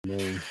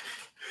man.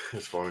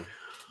 It's funny.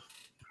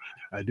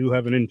 I do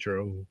have an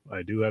intro.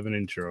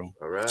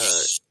 All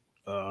right.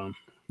 Let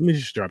me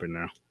just drop it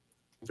now.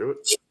 Do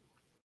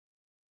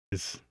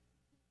it.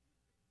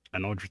 I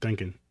know what you're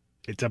thinking.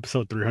 It's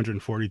episode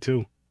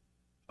 342,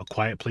 A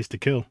Quiet Place to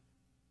Kill.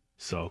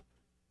 So,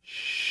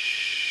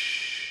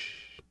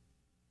 shh.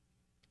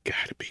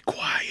 Gotta be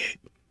quiet.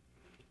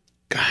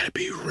 Gotta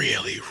be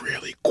really,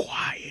 really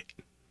quiet.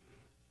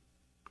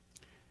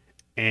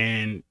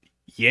 And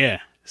yeah,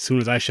 as soon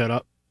as I shut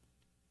up,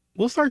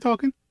 we'll start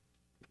talking.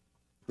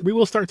 We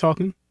will start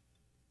talking.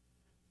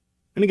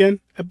 And again,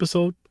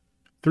 episode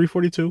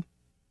 342,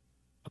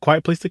 A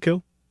Quiet Place to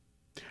Kill.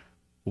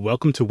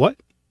 Welcome to what?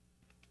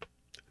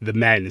 The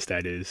madness,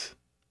 that is.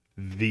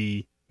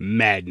 The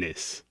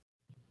madness.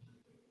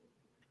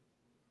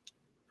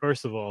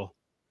 First of all,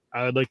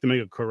 I would like to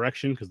make a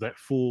correction because that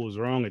fool was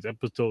wrong. It's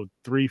episode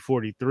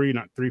 343,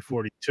 not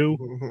 342.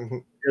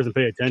 He doesn't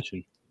pay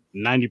attention.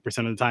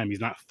 90% of the time, he's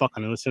not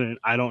fucking listening.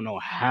 I don't know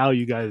how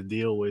you guys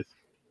deal with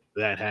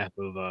that half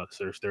of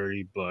Sir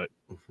Sturdy, but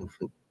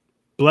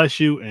bless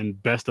you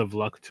and best of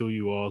luck to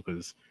you all,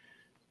 because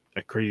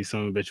that crazy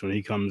son of a bitch, when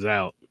he comes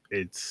out,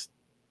 it's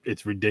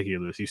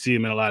ridiculous. You see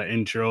him in a lot of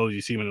intros,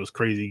 you see him in those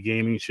crazy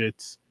gaming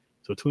shits.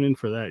 So tune in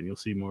for that and you'll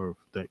see more of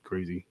that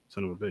crazy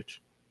son of a bitch.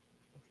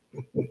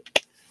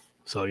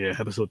 So yeah,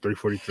 episode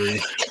 343,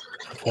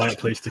 A Quiet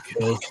Place to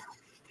Kill.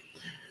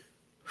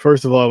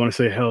 First of all, I want to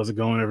say, how's it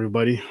going,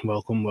 everybody?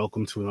 Welcome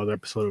to another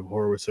episode of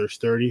Horror with Sir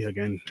Sturdy.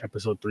 Again,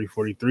 episode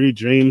 343.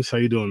 James, how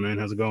you doing, man?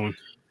 How's it going?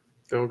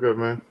 Doing good,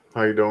 man.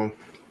 How you doing?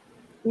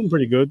 Doing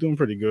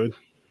pretty good.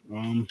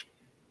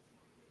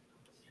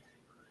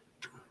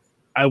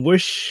 I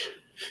wish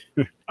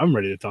I'm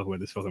ready to talk about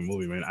this fucking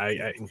movie, man.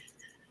 I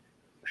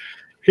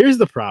here's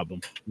the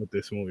problem with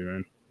this movie,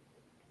 man.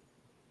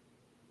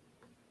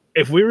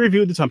 If we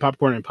reviewed this on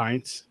Popcorn and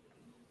Pints,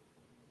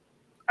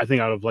 I think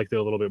I would have liked it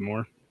a little bit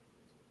more.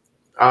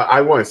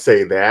 I wouldn't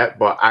say that,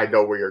 but I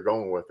know where you're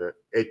going with it.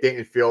 It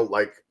didn't feel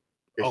like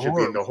it should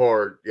be in the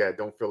horror. Yeah,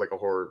 don't feel like a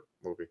horror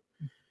movie.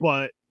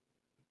 But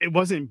it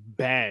wasn't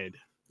bad.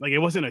 Like, it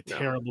wasn't a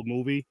terrible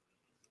movie.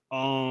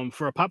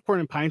 For a Popcorn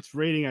and Pints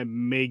rating, I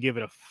may give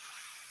it a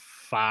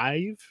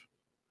 5.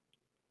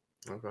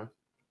 Okay.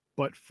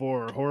 But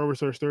for Horror with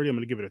Sir Sturdy, I'm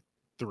going to give it a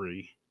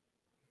 3.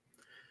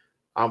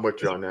 I'm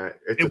with you on that.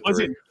 It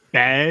wasn't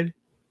bad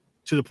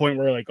to the point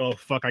where, like, oh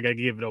fuck, I gotta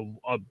give it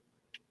a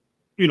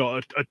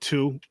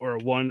 2 or a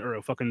 1 or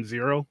a fucking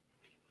 0.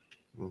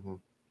 Mm-hmm.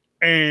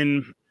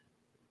 And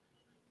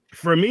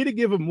for me to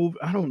give a movie,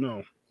 I don't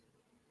know.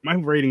 My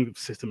rating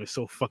system is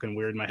so fucking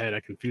weird in my head. I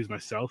confuse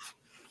myself.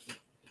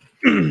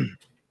 But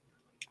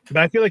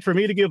I feel like for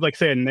me to give, like,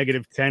 say, a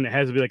 -10, it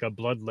has to be like a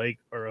Blood Lake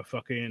or a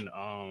fucking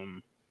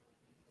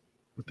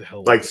what the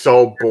hell? Like,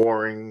 so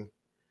boring.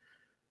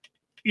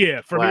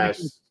 Yeah, for me,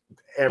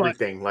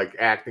 everything, like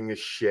acting is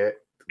shit,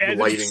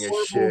 lighting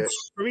is shit.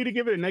 For me to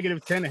give it a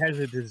 -10, it has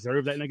to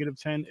deserve that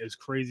 -10, as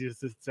crazy as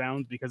this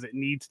sounds, because it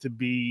needs to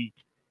be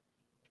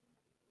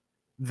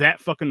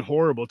that fucking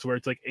horrible to where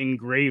it's like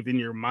engraved in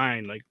your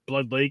mind. Like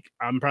Blood Lake,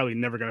 I'm probably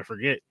never gonna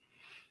forget.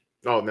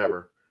 Oh,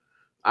 never.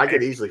 I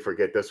could easily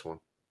forget this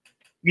one.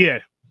 Yeah,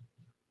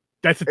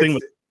 that's the thing.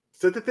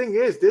 So the thing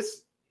is,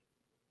 this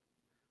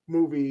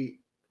movie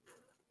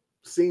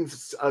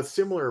seems a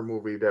similar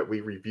movie that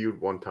we reviewed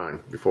one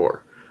time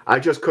before. I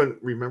just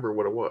couldn't remember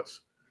what it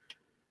was.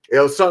 It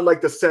was something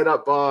like the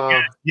setup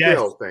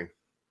kill thing.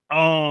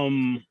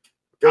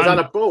 It was on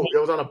a boat. It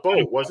was on a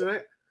boat, wasn't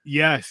it?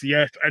 Yes.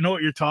 I know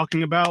what you're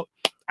talking about.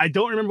 I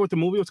don't remember what the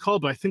movie was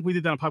called, but I think we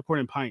did that on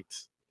Popcorn and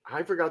Pints.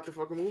 I forgot the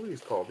fucking movie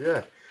is called.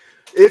 Yeah.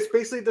 It's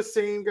basically the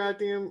same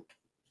goddamn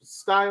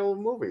style of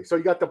movie. So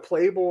you got the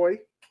playboy.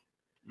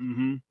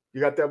 Mm-hmm. You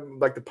got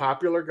the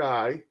popular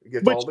guy. He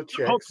gets all the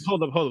chicks.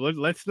 Hold up.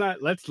 Let's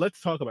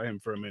talk about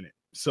him for a minute.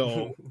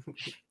 So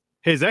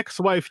his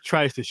ex-wife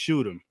tries to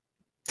shoot him.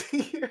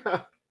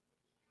 Yeah.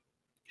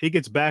 He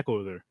gets back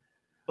with her.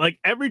 Like,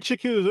 every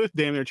chick he was with,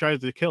 damn near tries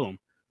to kill him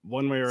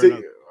one way or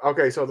another.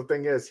 Okay, so the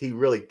thing is, he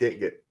really didn't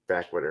get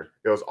back with her.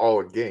 It was all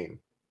a game.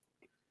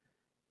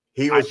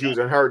 He was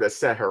using her to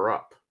set her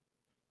up.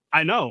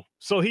 I know.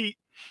 So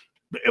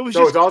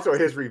it's also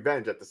his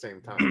revenge at the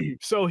same time.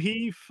 So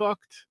he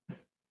fucked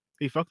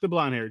the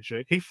blonde haired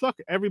chick. He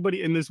fucked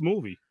everybody in this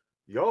movie.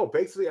 Yo,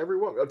 basically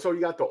everyone. So you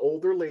got the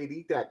older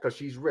lady because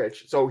she's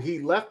rich. So he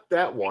left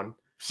that one.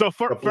 So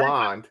the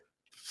blonde.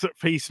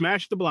 He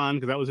smashed the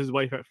blonde because that was his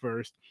wife at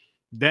first.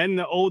 Then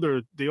the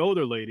older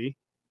lady.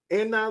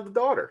 And now the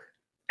daughter.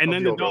 And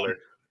then the daughter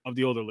of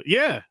the older lady.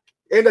 Yeah.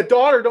 And the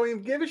daughter don't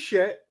even give a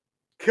shit.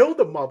 Killed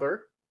the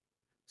mother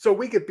so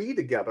we could be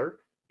together.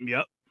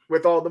 Yep.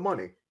 With all the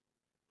money.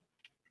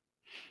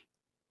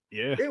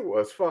 Yeah. It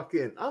was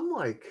fucking, I'm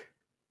like,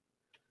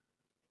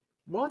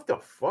 what the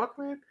fuck,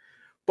 man?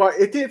 But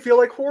it didn't feel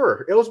like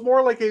horror. It was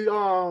more like a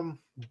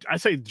I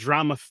say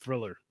drama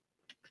thriller.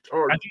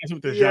 Or I think that's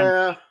what the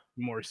genre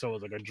more so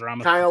is, like a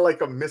drama. Kind of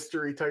like a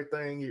mystery type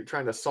thing. You're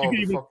trying to solve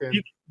the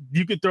fucking.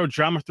 You could throw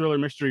drama thriller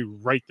mystery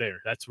right there.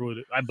 That's what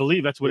I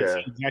believe. That's what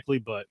it's exactly.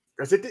 But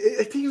It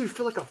didn't even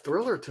feel like a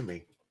thriller to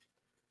me.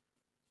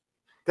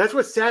 That's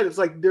what's sad. It's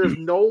like there's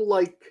no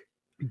like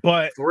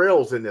but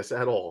thrills in this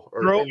at all.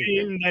 Or throw anything.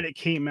 in that it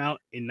came out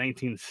in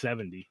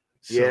 1970.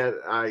 So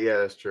yeah,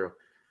 that's true.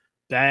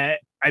 that,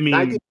 I mean,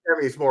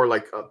 1970 is more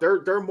like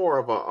they're more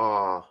of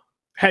a.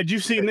 Had you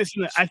seen this?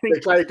 I think they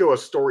try to do a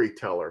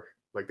storyteller.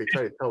 Like they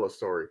try to tell a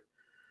story.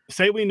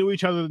 Say we knew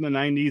each other in the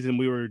 90s and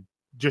we were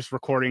just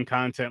recording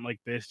content like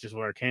this, just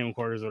with our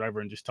camcorders or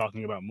whatever, and just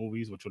talking about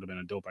movies, which would have been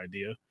a dope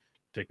idea.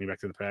 Take me back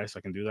to the past.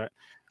 I can do that.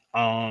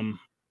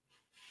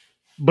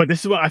 But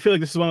this is what I feel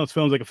like. This is one of those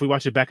films. Like if we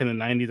watched it back in the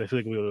 90s, I feel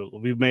like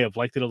we may have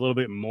liked it a little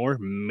bit more.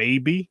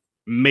 Maybe.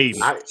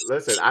 I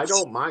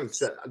don't mind.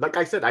 Like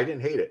I said, I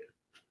didn't hate it.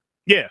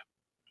 Yeah.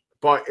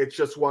 But it's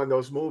just one of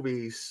those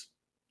movies.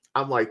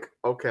 I'm like,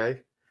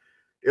 okay.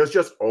 It was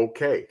just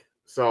okay.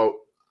 So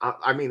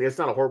I mean, it's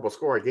not a horrible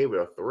score. I gave it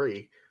a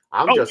 3.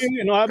 I'm kind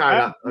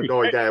of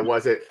annoyed that it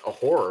wasn't a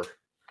horror.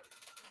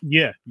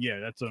 Yeah,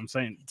 that's what I'm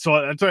saying. So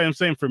that's what I'm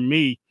saying. For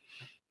me,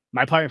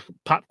 my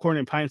popcorn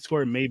and pine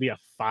score maybe a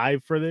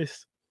 5 for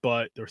this,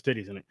 but there were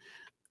titties in it.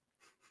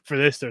 For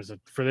this, it's a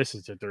 3. For this,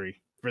 it's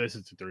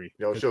a 3.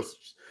 You know,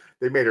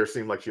 they made her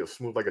seem like she was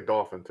smooth like a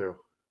dolphin too.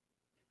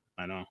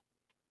 I know.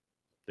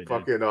 They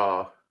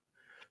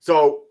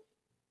So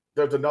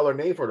there's another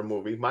name for the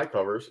movie. My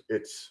covers.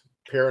 It's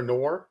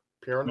Paranoia.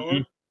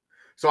 Mm-hmm.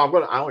 So I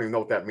don't even know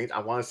what that means. I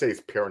want to say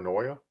it's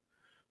paranoia,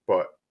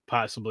 but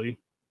possibly.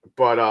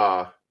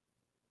 But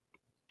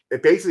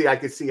it basically I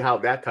could see how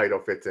that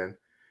title fits in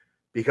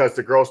because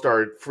the girl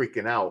started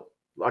freaking out,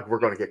 like we're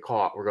gonna get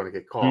caught.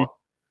 Mm-hmm.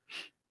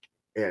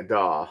 And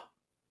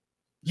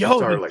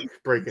started like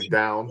breaking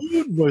down.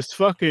 Dude was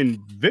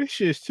fucking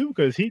vicious too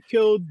because he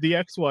killed the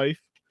ex-wife,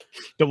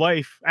 the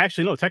wife.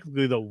 Actually, no,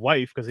 technically the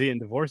wife because he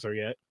didn't divorce her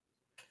yet.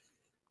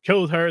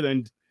 Killed her,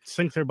 then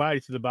sinks her body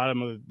to the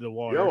bottom of the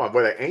water.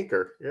 With an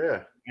anchor.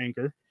 Yeah.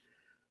 Anchor.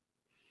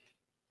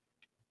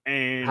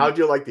 And how'd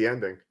you like the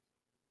ending?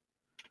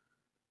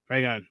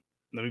 Hang on.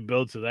 Let me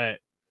build to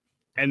that.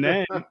 And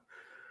then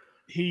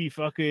he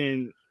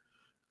fucking,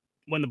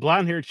 when the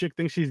blonde haired chick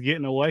thinks she's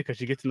getting away because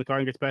she gets in the car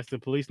and gets past the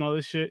police and all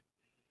this shit,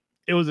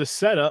 it was a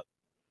setup.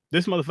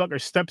 This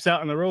motherfucker steps out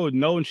on the road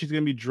knowing she's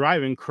going to be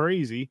driving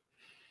crazy.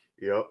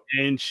 Yep.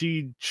 And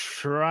she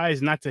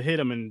tries not to hit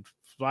him and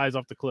flies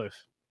off the cliff.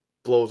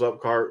 Blows up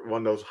car,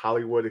 one of those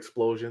Hollywood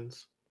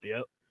explosions.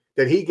 Yep.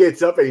 Then he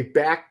gets up and he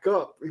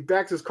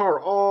backs his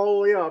car all the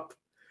way up.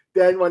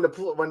 Then when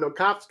the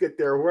cops get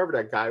there, whoever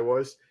that guy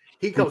was,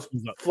 he comes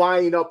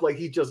flying up like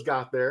he just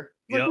got there.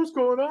 Like, what's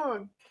going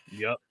on?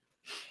 Yep.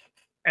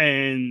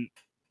 And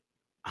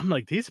I'm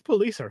like, these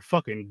police are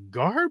fucking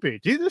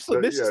garbage.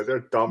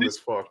 They're dumb as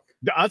fuck.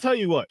 I'll tell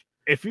you what.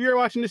 If you're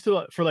watching this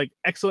for like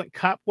excellent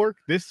cop work,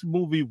 this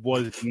movie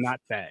was not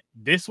that.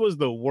 This was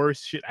the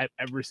worst shit I've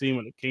ever seen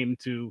when it came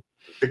to.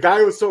 The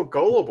guy was so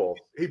gullible.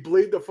 He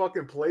believed the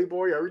fucking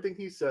Playboy. Everything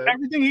he said.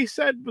 Everything he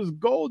said was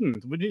golden.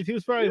 He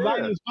was probably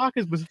lying in his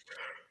pockets. But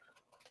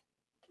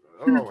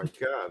oh my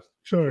god!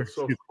 Sure.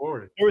 So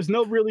corny. There was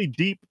no really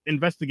deep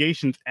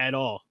investigations at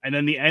all, and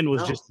then the end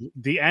was just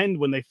the end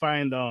when they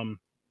find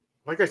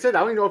Like I said,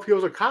 I don't even know if he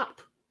was a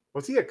cop.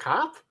 Was he a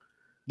cop?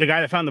 The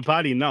guy that found the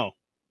body, no.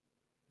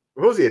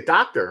 Was he a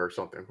doctor or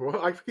something?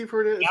 Well, I keep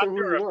hearing it.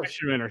 Doctor or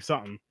fisherman or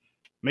something.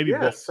 Maybe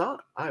both.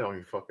 I don't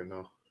even fucking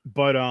know.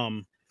 But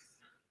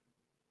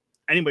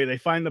anyway, they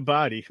find the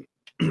body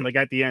like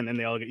at the end, and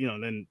they all get,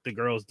 then the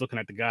girl's looking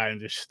at the guy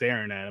and just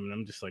staring at him, and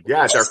I'm just like,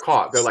 yeah, they're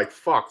caught. They're like,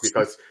 fuck,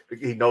 because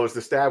he knows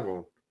the stab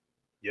wound.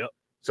 Yep.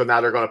 So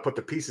now they're gonna put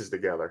the pieces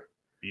together.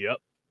 Yep.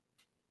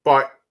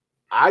 But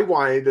I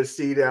wanted to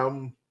see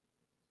them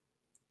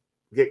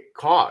get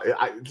caught.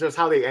 Just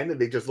how they ended,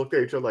 they just looked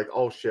at each other like,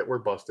 oh shit, we're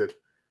busted.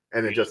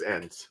 And it just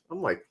ends.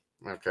 I'm like,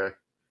 okay.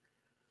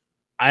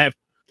 I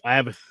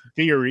have a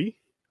theory,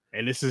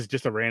 and this is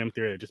just a random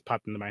theory that just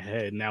popped into my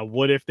head. Now,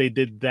 what if they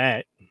did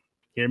that?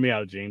 Hear me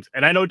out, James.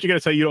 And I know what you're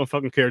gonna say. You don't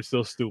fucking care. It's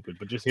still stupid,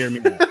 but just hear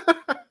me out.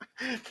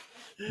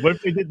 What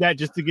if they did that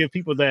just to give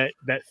people that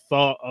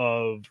thought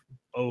of,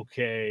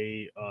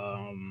 okay,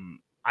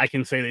 I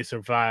can say they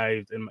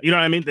survived, and you know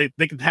what I mean?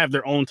 They can have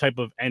their own type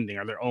of ending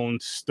or their own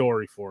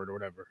story for it or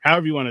whatever.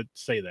 However you want to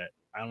say that.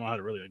 I don't know how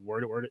to really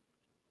word it.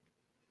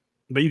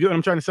 But you get what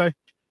I'm trying to say?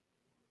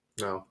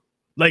 No.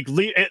 Like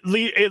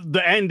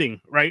the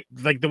ending, right?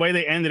 Like the way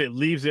they ended it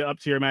leaves it up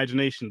to your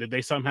imagination. Did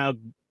they somehow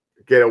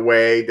get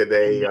away? Did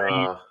they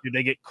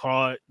get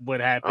caught? What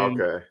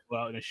happened? Okay.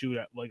 Well, in a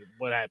shootout, like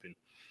what happened?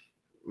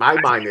 My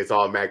mind is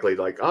automatically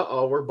like,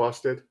 we're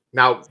busted.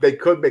 Now they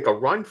could make a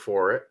run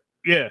for it.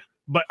 Yeah,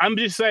 but I'm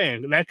just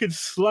saying that could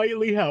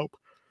slightly help.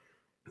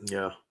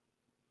 Yeah.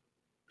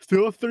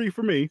 Still a 3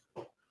 for me.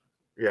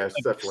 Yeah,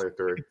 it's definitely a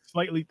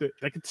 3.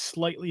 That could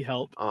slightly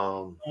help.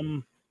 A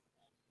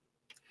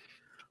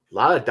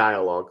lot of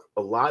dialogue,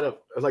 a lot of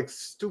like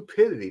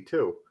stupidity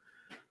too.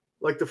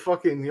 Like the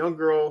fucking young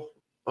girl.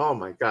 Oh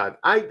my god!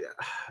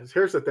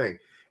 Here's the thing.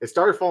 It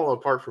started falling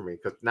apart for me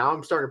because now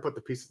I'm starting to put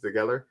the pieces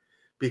together.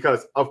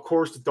 Because of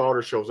course the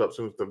daughter shows up as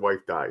soon as the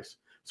wife dies.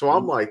 So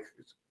I'm like,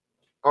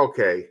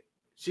 okay,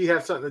 she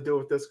have something to do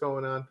with this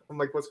going on? I'm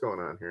like, what's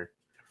going on here?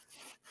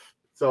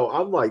 So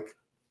I'm like,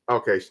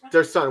 okay,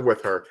 there's something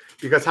with her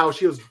because how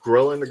she was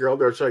grilling the girl,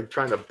 they're like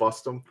trying to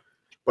bust them,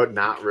 but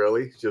not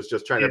really. She was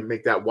just trying to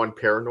make that one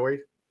paranoid.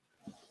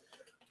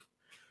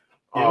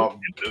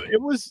 It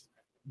was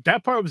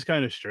that part was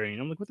kind of strange.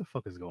 I'm like, what the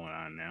fuck is going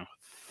on now?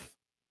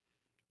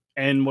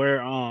 And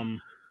where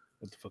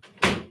what the fuck?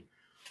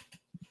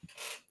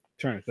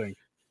 Trying to think.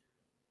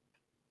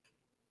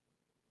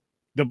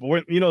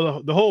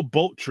 The whole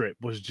boat trip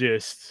was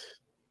just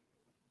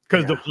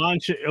because the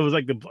blonde shit. It was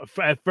like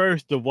at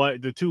first the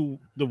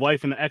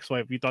wife and the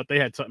ex-wife. You thought they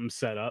had something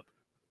set up.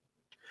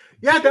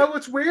 Yeah, that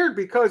was weird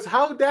because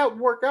how did that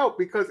work out?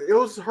 Because it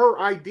was her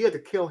idea to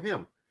kill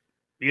him.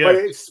 Yeah, but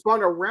it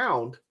spun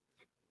around.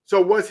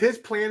 So was his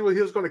plan when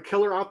he was going to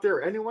kill her out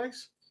there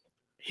anyways?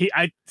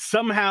 I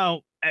somehow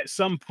at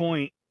some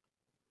point,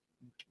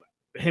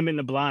 him and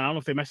the blonde, I don't know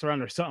if they messed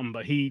around or something,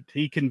 but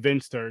he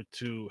convinced her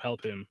to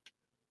help him.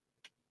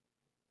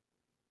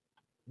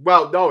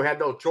 Well, no, had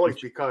no choice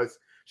because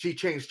she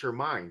changed her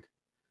mind.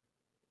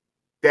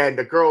 Then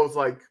the girl's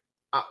like,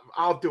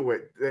 I'll do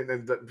it.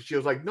 And she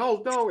was like,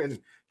 no. And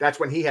that's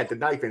when he had the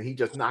knife and he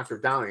just knocked her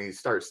down and he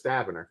started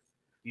stabbing her.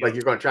 Yep. Like,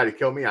 you're going to try to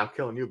kill me? I'm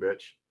killing you,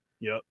 bitch.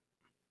 Yep.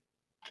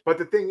 But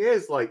the thing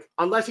is, like,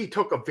 unless he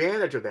took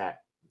advantage of that,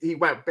 he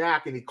went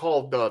back and he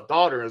called the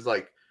daughter and was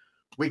like,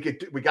 we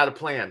got a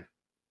plan.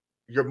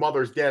 Your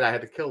mother's dead. I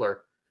had to kill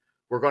her.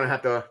 We're going to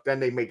have to.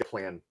 Then they made the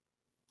plan.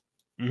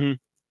 Mm-hmm.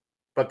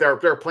 But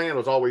their plan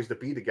was always to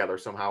be together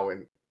somehow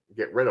and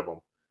get rid of them.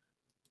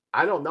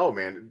 I don't know,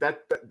 man.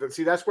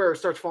 See, that's where it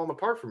starts falling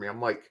apart for me.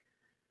 I'm like,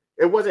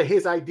 it wasn't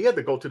his idea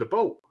to go to the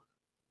boat.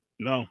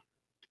 No.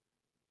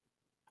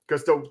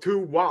 Because the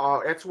two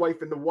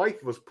ex-wife and the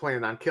wife was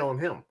planning on killing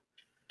him.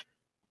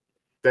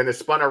 Then it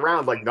spun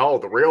around like, no,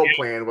 the real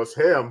plan was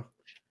him.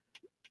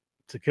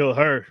 To kill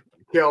her.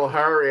 Kill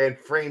her and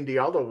frame the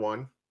other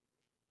one.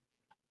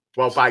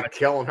 Well, by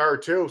killing her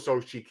too, so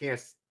she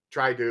can't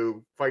try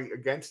to fight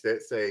against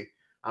it, say,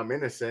 I'm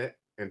innocent,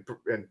 and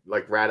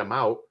like rat him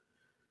out.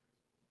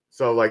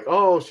 So like,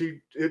 oh,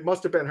 it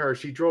must have been her.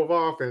 She drove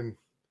off and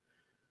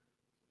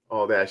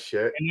all that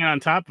shit. And then on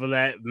top of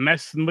that,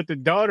 messing with the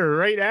daughter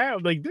right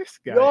out, like this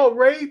guy. No,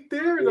 right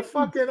there in the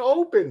fucking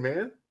open,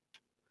 man.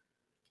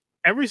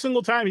 Every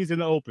single time he's in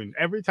the open.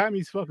 Every time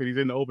he's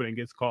in the open and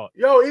gets caught.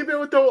 Yo, even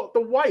with the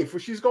wife, when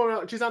she's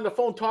on the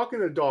phone talking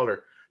to the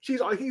daughter.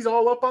 He's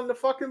all up on the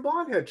fucking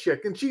blonde head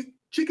chick, and she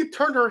could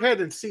turn her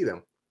head and see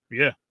them.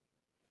 Yeah.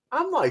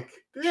 I'm like,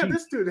 yeah,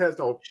 this dude has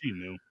no. She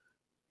knew.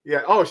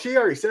 Yeah. Oh, she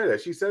already said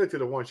it. She said it to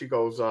the one. She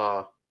goes,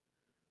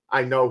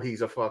 I know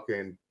he's a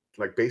fucking,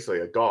 like,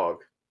 basically a dog.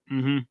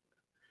 Mm-hmm.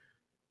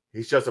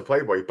 He's just a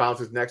playboy. He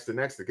bounces next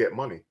to get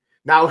money.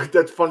 Now,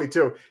 that's funny,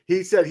 too.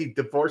 He said he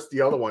divorced the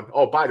other one.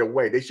 Oh, by the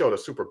way, they showed a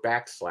super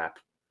back slap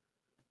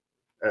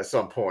at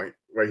some point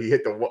where he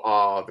hit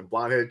the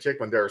blonde-headed chick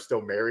when they were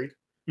still married.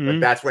 Mm-hmm. Like,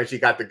 that's when she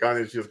got the gun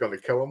and she was going to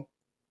kill him.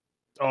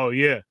 Oh,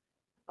 yeah.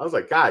 I was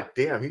like, God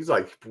damn. He's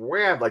like,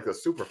 wham, like a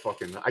super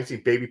fucking. I see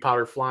baby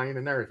powder flying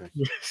and everything.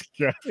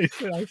 I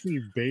see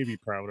baby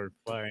powder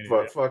flying.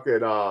 But fucking,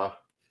 oh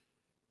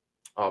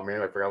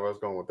man, I forgot where I was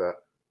going with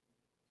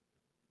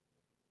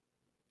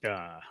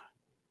that.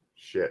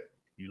 Shit.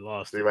 You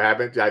lost it. See what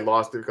happened? I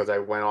lost it because I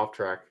went off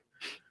track.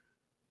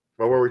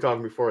 What were we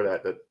talking before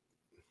that?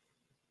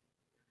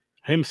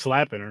 Him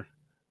slapping her.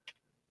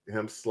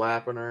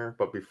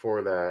 But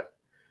before that,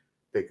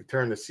 they could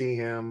turn to see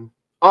him.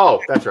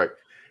 Oh, that's right.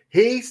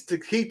 He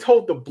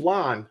told the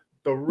blonde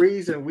the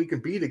reason we can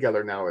be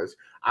together now is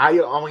I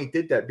only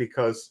did that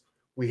because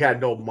we had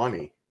no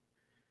money.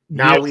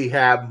 Now we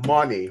have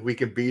money. We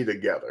can be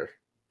together.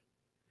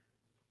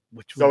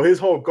 So his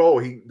whole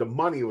goal, the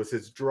money was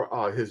his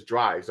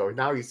drive. So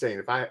now he's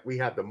saying we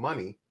have the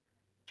money,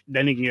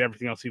 then he can get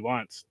everything else he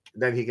wants.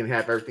 Then he can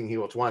have everything he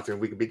wants,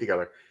 and we can be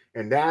together.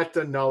 And that's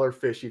another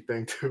fishy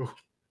thing too.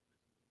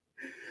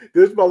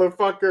 This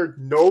motherfucker,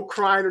 no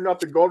crying or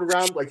nothing, going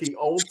around like he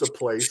owns the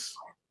place.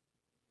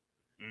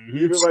 Mm-hmm.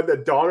 Even when the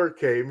daughter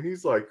came,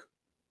 he's like,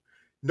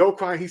 no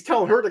crying. He's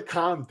telling her to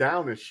calm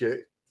down and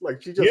shit.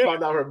 Like she just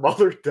found out her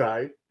mother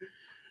died.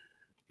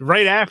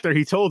 Right after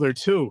he told her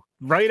too.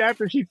 Right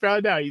after she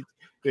found out, you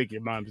think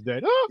your mom's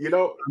dead. Oh, you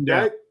know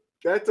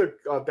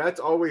that's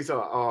always a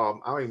I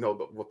don't even know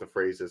what the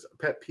phrase is, a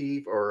pet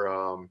peeve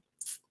or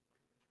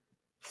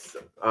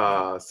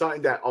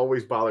something that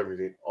always bothers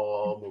me in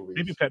all movies.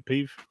 Maybe pet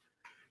peeve.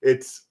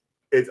 It's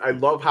I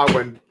love how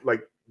when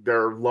like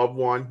their loved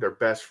one, their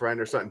best friend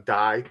or something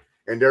die,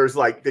 and there's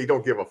like they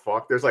don't give a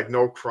fuck. There's like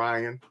no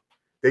crying.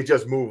 They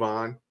just move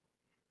on.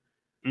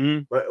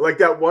 Mm-hmm. Like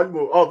that one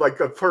movie. Oh, like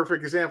a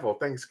perfect example.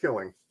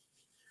 Thanksgiving.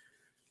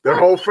 Their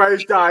whole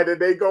friends died,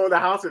 and they go in the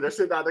house and they're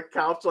sitting on the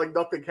couch like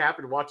nothing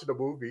happened, watching a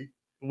movie.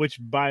 Which,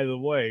 by the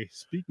way,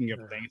 speaking of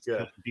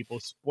Thanksgiving, people,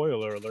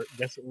 spoiler alert.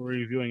 Guess what we're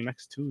reviewing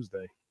next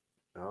Tuesday?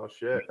 Oh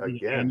shit!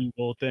 Again,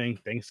 annual thing,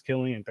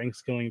 Thanksgiving and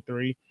Thanksgiving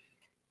 3.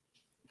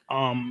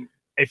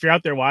 if you're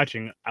out there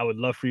watching, I would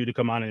love for you to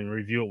come on and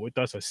review it with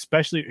us,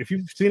 especially if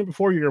you've seen it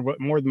before. You're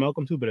more than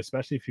welcome to, but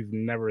especially if you've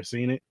never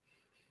seen it,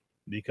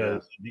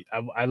 because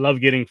I love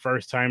getting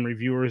first-time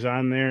reviewers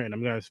on there, and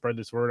I'm gonna spread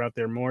this word out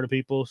there more to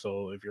people.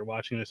 So if you're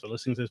watching this or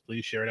listening to this,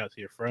 please share it out to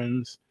your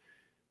friends.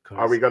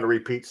 Are we gonna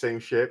repeat same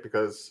shit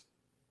because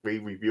we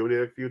reviewed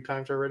it a few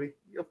times already?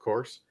 Of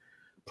course,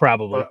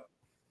 probably. But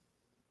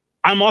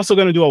I'm also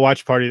gonna do a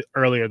watch party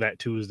earlier that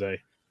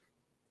Tuesday.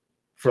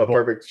 So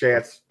perfect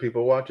chance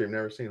people watch it. I've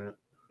never seen it.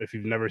 If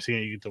you've never seen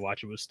it, you get to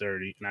watch it with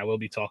Sturdy, and I will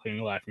be talking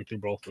and laughing through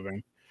both of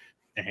them,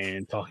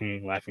 and talking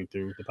and laughing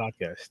through the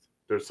podcast.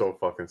 They're so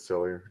fucking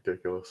silly and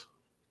ridiculous.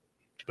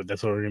 But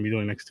that's what we're gonna be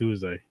doing next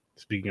Tuesday.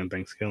 Speaking of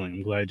Thanksgiving,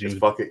 I'm glad James.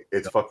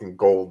 It's fucking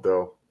gold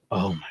though.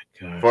 Oh my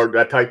god! For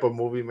that type of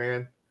movie,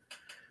 man,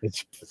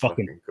 it's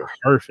fucking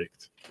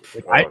perfect.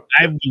 I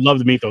would love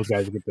to meet those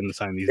guys and get them to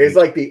sign these. It's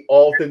like the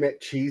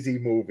ultimate cheesy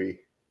movie.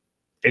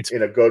 It's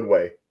in a good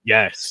way.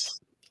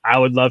 Yes. I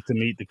would love to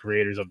meet the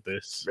creators of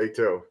this. Me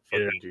too.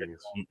 Fucking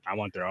genius. I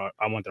want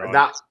their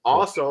Now,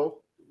 also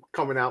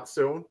coming out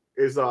soon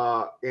is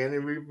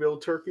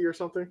Amityville Turkey or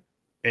something.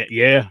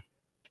 Yeah.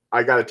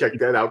 I gotta check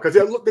that out because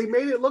they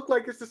made it look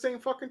like it's the same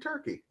fucking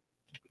turkey.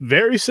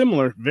 Very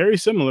similar. Very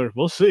similar.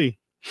 We'll see.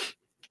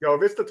 Yo,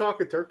 if it's the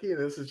talking turkey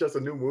and this is just a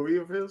new movie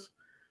of his,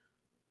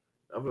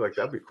 I'll be like,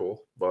 that'd be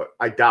cool. But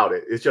I doubt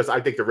it. It's just I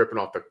think they're ripping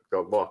off the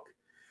look.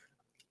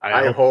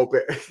 I hope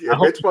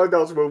it's one of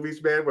those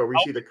movies, man, where we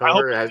see the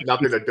cover. It has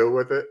nothing to do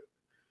with it.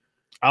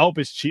 I hope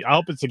it's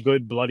a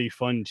good, bloody,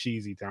 fun,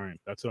 cheesy time.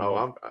 That's what.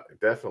 I'm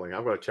definitely.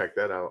 I'm gonna check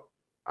that out.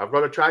 I'm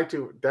gonna try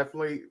to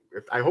definitely.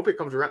 I hope it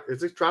comes around. Is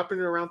this dropping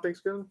around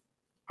Thanksgiving?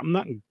 I'm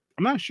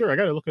not sure. I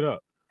gotta look it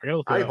up.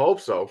 I hope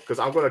so because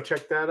I'm gonna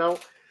check that out.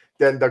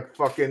 Then the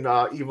fucking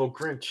Evil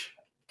Grinch.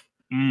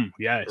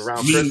 Yes.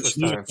 Around Christmas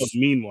time. The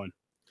mean one.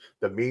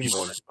 The mean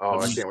one.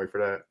 Oh, I can't wait for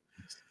that.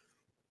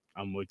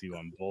 I'm with you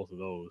on both of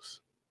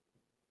those.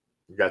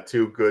 You got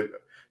two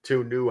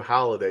new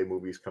holiday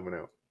movies coming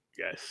out.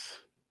 Yes.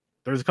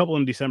 There's a couple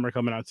in December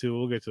coming out too.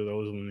 We'll get to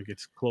those when it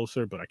gets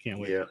closer, but I can't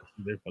wait. Yeah.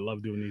 I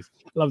love doing these.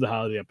 I love the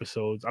holiday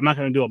episodes. I'm not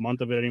going to do a month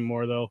of it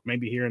anymore, though.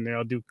 Maybe here and there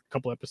I'll do a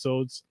couple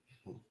episodes.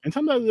 And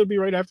sometimes it'll be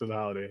right after the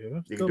holiday.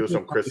 You can do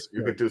some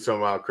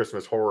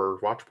Christmas horror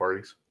watch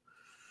parties.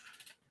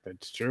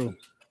 That's true.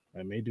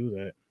 I may do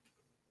that.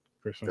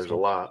 There's a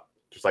lot.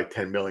 There's like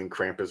 10 million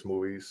Krampus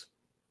movies.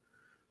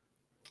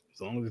 As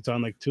long as it's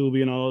on like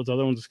Tubi and all those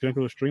other ones, it's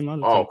connected with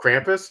Streamline. Oh,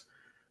 Krampus?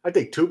 I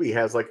think Tubi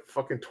has like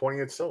fucking 20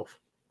 itself.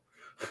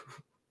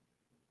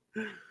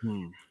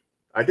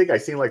 I think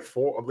I've seen like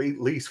at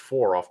least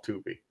 4 off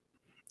Tubi.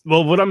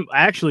 Well,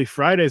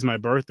 Friday's my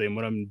birthday, and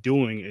what I'm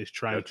doing is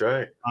trying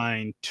to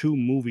find 2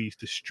 movies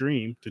to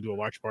stream to do a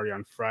watch party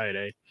on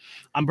Friday.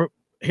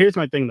 Here's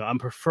my thing though. I'm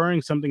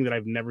preferring something that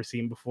I've never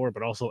seen before,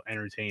 but also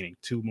entertaining.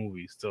 2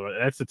 movies. So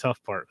that's the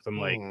tough part. I'm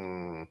like,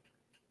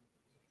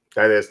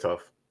 that is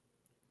tough.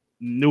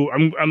 New.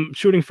 I'm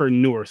shooting for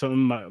newer. Something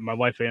my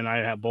wife and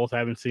I both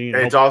haven't seen.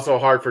 And it's also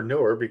hard for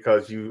newer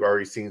because you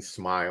already seen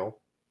Smile.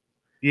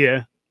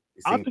 Yeah.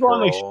 I'll have to go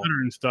on like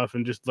Shudder and stuff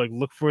and just like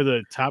look for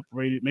the top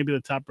rated, maybe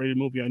the top rated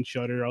movie on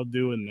Shudder. I'll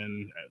do, and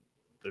then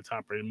the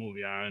top rated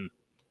movie on.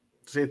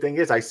 See, the thing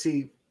is, I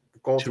see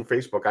going through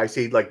Facebook, I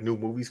see like new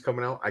movies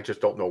coming out. I just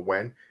don't know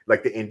when,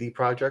 like the indie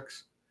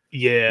projects.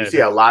 Yeah, you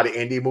see a lot of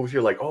indie movies.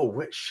 You're like,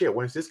 oh shit,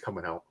 when's this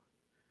coming out?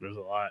 There's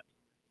a lot.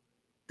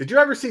 Did you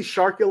ever see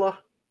Sharkula?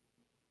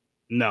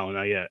 No,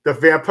 not yet. The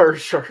vampire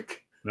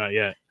shark? Not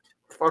yet.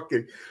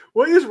 Fucking,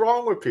 what is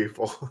wrong with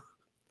people?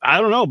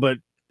 I don't know, but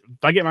if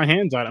I get my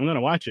hands on it, I'm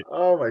gonna watch it.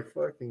 Oh my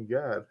fucking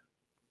god!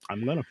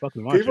 I'm gonna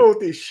fucking watch people with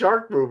these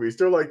shark movies.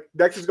 They're like,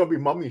 next is gonna be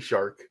Mummy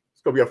Shark.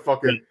 It's gonna be a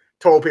fucking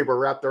toilet paper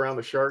wrapped around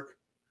the shark.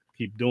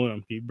 Keep doing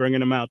them. Keep bringing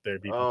them out there,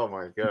 people. Oh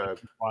my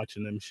god! Keep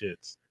watching them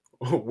shits.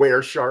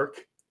 Where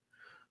shark?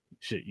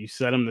 Shit, you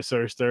set them to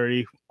Search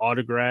 30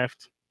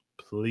 autographed,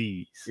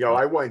 please. Yo,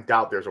 I wouldn't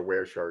doubt there's a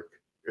were shark.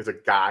 There's a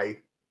guy.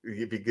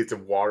 If he gets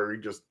in water, he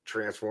just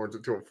transforms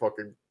into a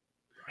fucking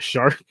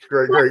shark.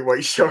 Great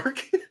white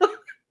shark.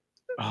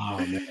 Oh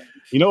man!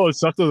 You know what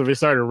sucked was if it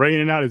started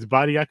raining out, his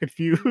body got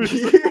confused.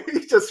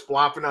 He's just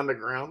flopping on the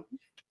ground.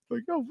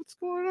 Like, oh, what's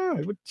going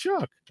on with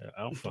Chuck?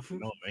 I don't fucking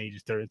know, man. He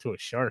just turned into a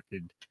shark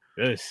and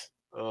this.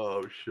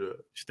 Oh shit!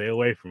 Stay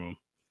away from him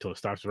until it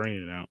stops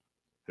raining out.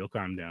 He'll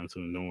calm down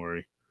soon. Don't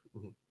worry.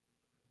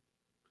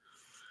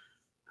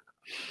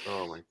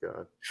 Oh my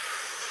god!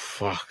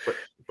 Fuck.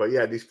 But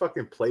yeah, these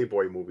fucking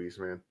Playboy movies,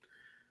 man.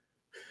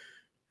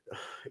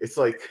 It's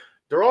like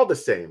they're all the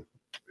same.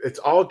 It's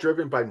all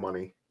driven by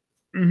money.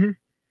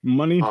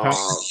 Money,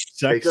 sex.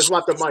 They just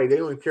want the money. They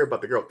don't even care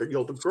about the girl. The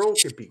girl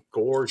can be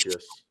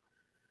gorgeous.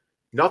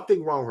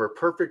 Nothing wrong with her.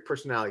 Perfect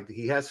personality.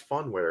 He has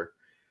fun with her.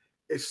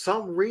 If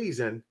some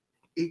reason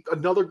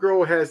another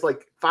girl has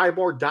like $5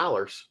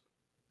 more,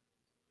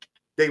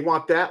 they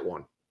want that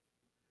one.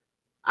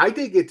 I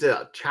think it's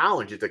a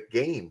challenge. It's a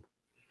game.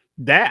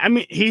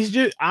 He's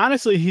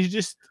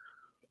just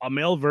a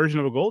male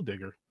version of a gold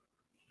digger.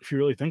 If you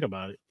really think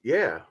about it.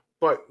 Yeah.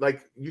 but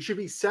like you should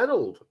be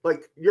settled.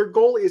 Like your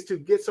goal is to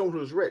get someone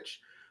who's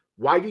rich.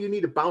 Why do you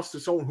need to bounce to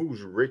someone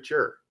who's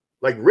richer?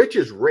 Like rich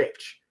is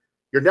rich.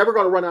 You're never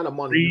going to run out of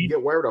money. You can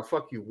get wherever the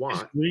fuck you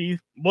want.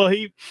 Well,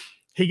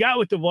 he got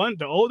with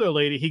the older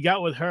lady. He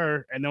got with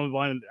her, and then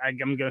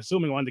I'm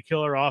assuming he wanted to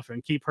kill her off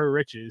and keep her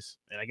riches,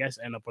 and I guess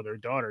end up with her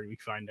daughter. We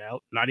find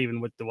out not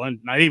even with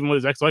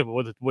his ex-wife,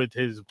 but with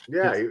his he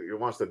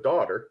wants the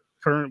daughter,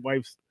 current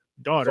wife's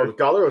daughter. So the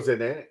daughter was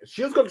in it.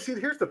 She was going to see.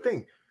 Here's the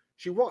thing: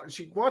 she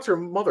wants her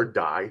mother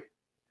die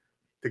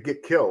to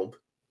get killed,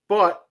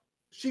 but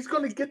she's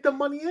going to get the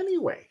money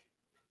anyway.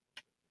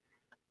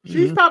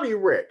 She's probably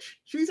rich.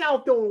 She's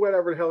out doing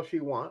whatever the hell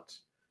she wants.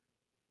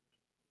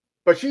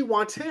 But she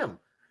wants him.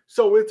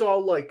 So it's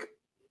all like,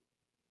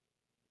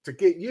 to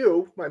get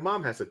you, my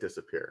mom has to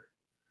disappear.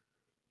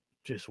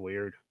 Just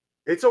weird.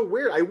 It's so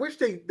weird. I wish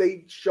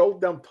they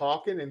showed them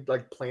talking and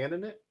like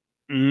planning it.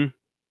 Mm-hmm.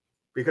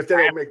 Because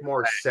then it'll make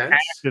more sense.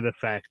 After the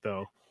fact,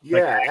 though.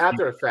 Yeah, like,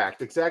 after the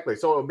fact. Exactly.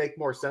 So it'll make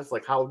more sense,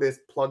 like how this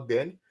plugged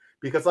in.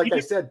 Because like I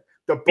said,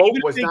 the boat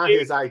was not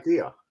his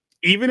idea.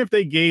 Even if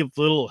they gave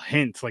little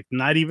hints, like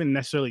not even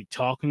necessarily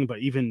talking, but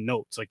even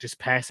notes, like just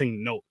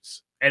passing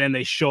notes. And then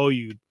they show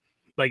you,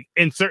 like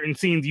in certain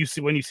scenes, you see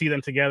when you see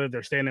them together,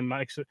 they're standing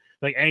next to,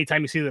 like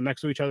anytime you see them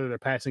next to each other, they're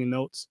passing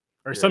notes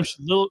or some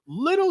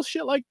little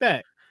shit like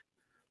that.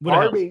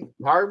 Part of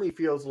me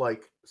feels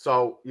like,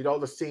 so, you know,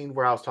 the scene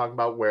where I was talking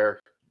about where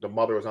the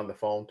mother was on the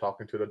phone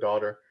talking to the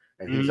daughter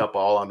and he's up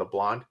all on the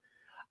blonde.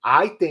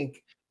 I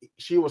think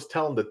she was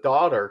telling the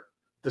daughter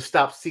to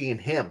stop seeing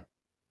him.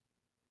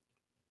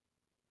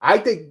 I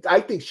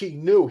think she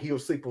knew he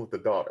was sleeping with the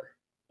daughter.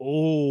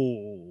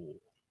 Oh.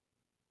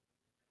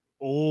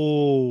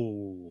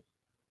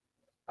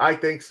 I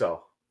think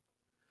so.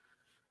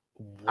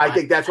 What? I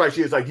think that's why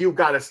she was like, you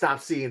got to stop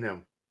seeing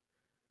him.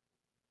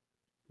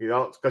 You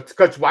know,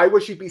 because why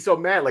would she be so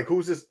mad? Like,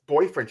 who's this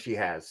boyfriend she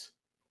has?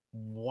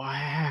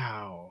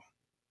 Wow.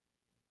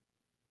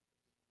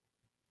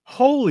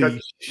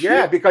 Holy shit.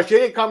 Yeah, because she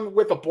didn't come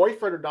with a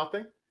boyfriend or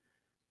nothing.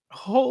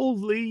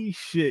 Holy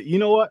shit. You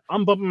know what?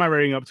 I'm bumping my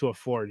rating up to a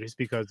 4 just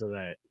because of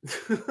that.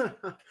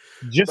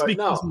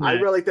 I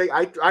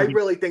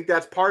really think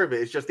that's part of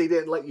it. It's just they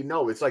didn't let you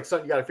know. It's like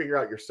something you got to figure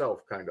out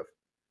yourself, kind of.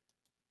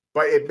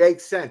 But it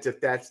makes sense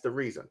if that's the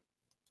reason.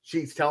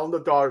 She's telling the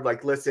daughter,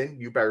 like, listen,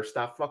 you better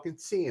stop fucking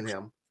seeing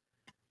him.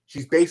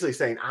 She's basically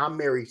saying, I'm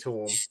married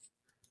to him.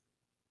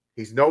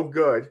 He's no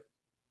good.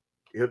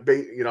 He'll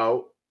be, you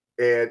know,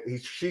 and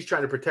she's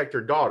trying to protect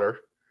her daughter.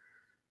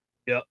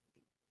 Yep.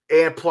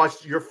 And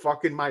plus, you're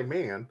fucking my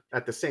man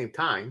at the same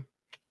time.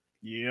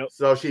 Yep.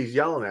 So she's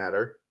yelling at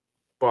her,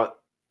 but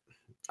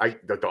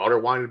the daughter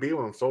wanted to be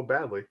with him so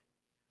badly.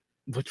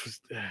 Which was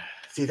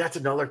see, that's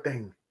another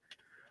thing.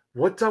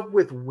 What's up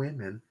with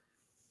women?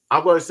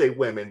 I'm going to say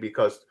women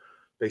because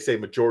they say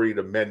majority of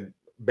the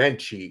men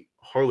cheat.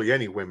 Hardly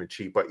any women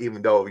cheat, but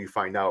even though you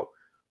find out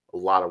a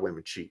lot of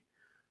women cheat,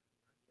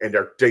 and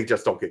they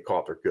just don't get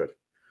caught, they're good.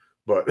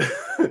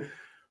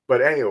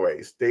 But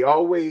anyways, they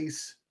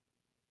always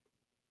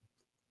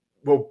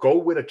will go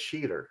with a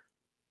cheater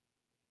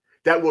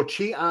that will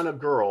cheat on a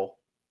girl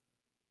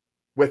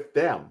with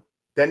them.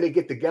 Then they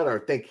get together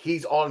and think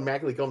he's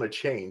automatically going to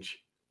change.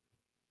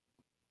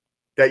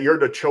 That you're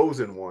the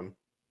chosen one.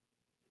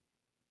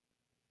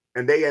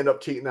 And they end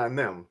up cheating on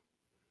them.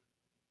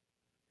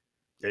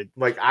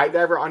 Like, I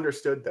never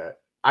understood that.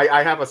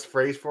 I have a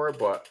phrase for it,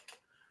 but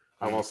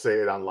I won't say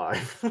it on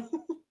live.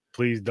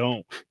 Please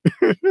don't.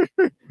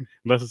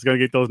 Unless it's going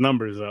to get those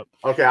numbers up.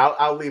 Okay,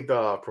 I'll leave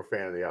the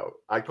profanity out.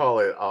 I call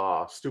it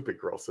stupid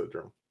girl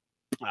syndrome.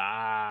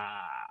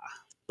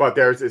 But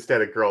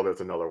instead of girl,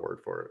 there's another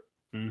word for it.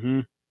 Mm-hmm.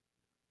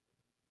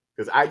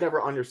 Because I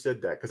never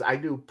understood that. Because I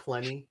knew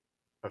plenty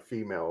of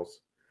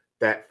females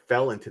that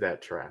fell into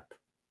that trap.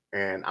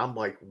 And I'm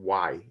like,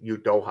 why?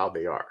 You know how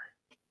they are.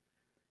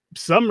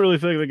 Some really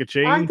feel like they could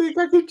change. I think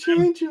I could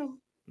change them.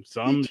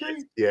 Some.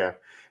 Yeah,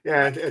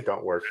 it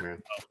don't work,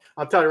 man.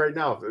 I'll tell you right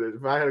now,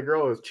 if I had a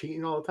girl who was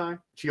cheating all the time,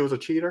 she was a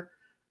cheater,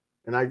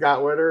 and I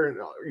got with her, and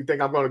you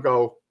think I'm going to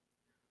go,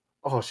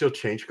 oh, she'll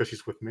change because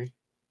she's with me?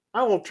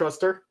 I won't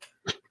trust her.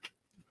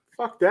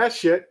 Fuck that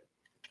shit.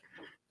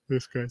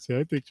 This guy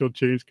said, I think she'll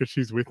change because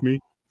she's with me.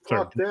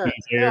 Fuck that.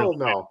 Hell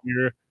no.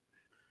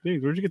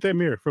 James, where'd you get that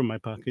mirror? From my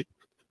pocket.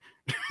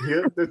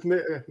 Yeah,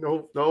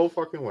 no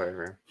fucking way,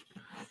 man.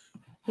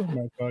 From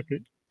my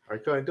pocket. I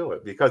couldn't do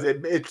it because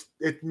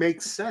it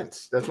makes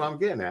sense. That's what I'm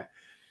getting at.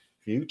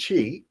 If you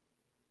cheat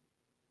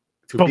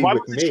to be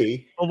with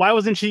me, why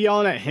wasn't she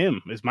yelling at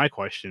him? Is my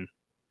question.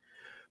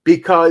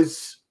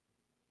 Because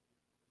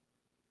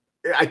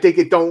I think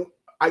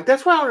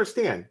that's what I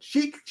understand.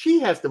 She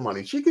has the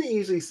money. She can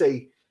easily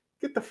say,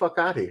 "Get the fuck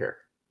out of here."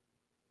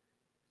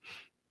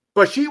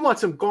 But she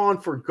wants him gone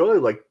for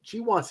good. Like,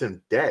 she wants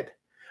him dead.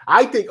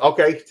 I think,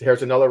 okay,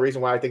 here's another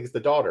reason why I think it's the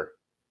daughter.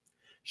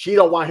 She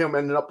don't want him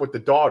ending up with the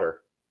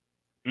daughter.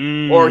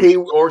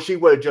 Or she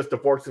would have just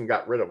divorced and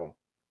got rid of him.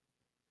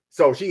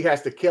 So she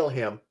has to kill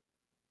him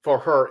for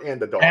her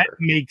and the daughter. That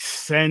makes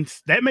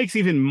sense. That makes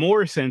even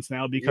more sense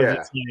now because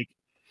it's like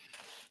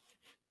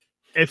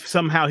if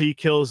somehow he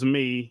kills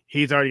me,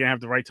 he's already gonna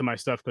have the right to my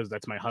stuff because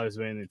that's my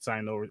husband. It's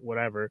signed over,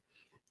 whatever.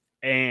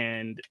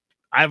 And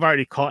I've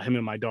already caught him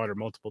and my daughter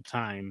multiple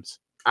times.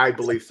 I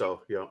believe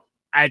so. Yeah.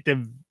 At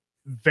the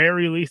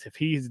very least, if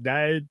he's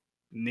dead,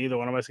 neither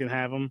one of us can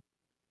have him.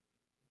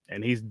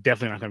 And he's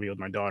definitely not gonna be with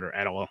my daughter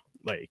at all.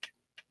 Like,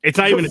 it's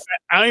not even.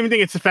 I don't even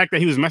think it's the fact that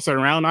he was messing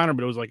around on her,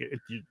 but it was like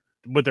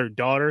with their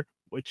daughter.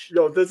 Which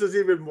this is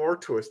even more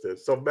twisted.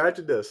 So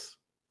imagine this: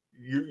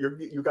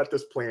 you got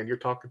this plan. You're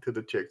talking to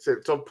the chick.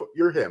 So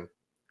you're him.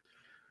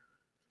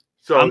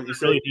 So I'm you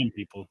really him,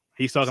 people.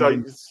 He's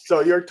talking. So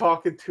you're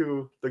talking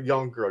to the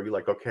young girl. You're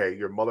like, okay,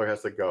 your mother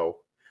has to go,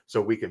 so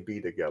we can be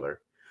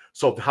together.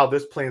 So how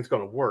this plan's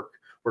going to work?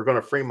 We're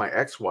going to frame my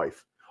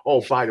ex-wife.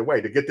 Oh, by the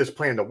way, to get this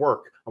plan to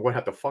work, I'm going to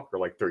have to fuck her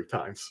like 3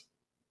 times.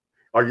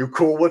 Are you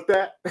cool with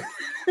that?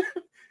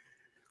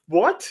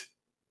 What?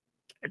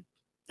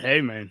 Hey,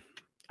 man,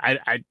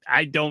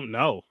 I don't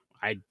know.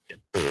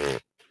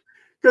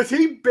 Because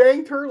he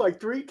banged her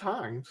like 3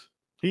 times.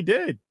 He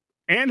did,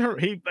 and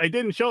I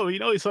didn't show.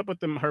 He slept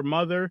with her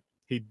mother.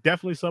 He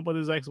definitely slept with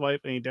his ex-wife,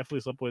 and he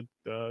definitely slept with.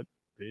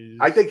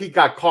 I think he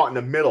got caught in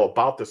the middle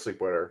about to sleep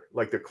with her.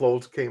 Like the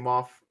clothes came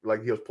off,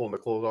 like he was pulling the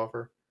clothes off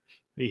her.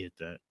 He hit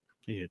that.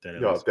 Yeah,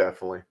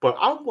 definitely. But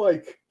I'm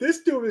like,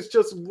 this dude is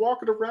just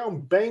walking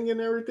around banging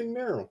everything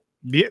now.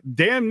 Yeah,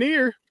 damn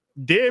near.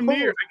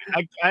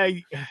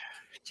 I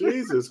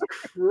Jesus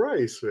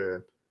Christ,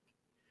 man.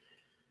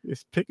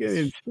 Just picking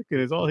and sticking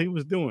is all he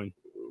was doing.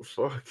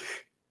 Fuck.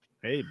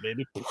 Hey,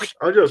 baby.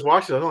 I just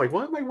watched it. I'm like,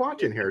 what am I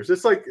watching here? Is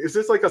this like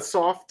a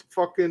soft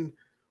fucking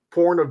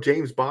porn of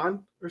James Bond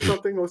or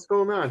something? What's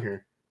going on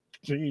here?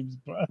 James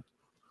Bond.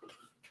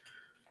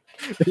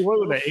 He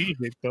wasn't an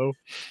agent though.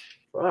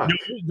 Fuck.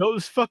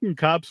 Those fucking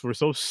cops were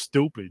so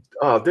stupid.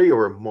 Oh, they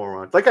were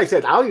morons. Like I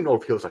said, I don't even know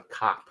if he was a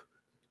cop.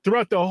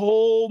 Throughout the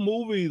whole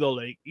movie, though,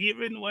 like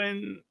even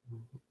when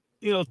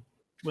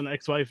when the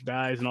ex-wife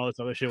dies and all this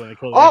other shit, when they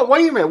kill. Oh,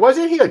 wait a minute!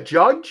 Wasn't he a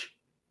judge?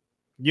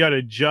 You had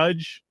a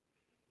judge.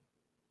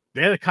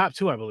 They had a cop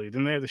too, I believe.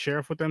 Didn't they have the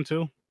sheriff with them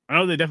too? I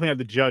know they definitely had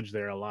the judge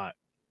there a lot.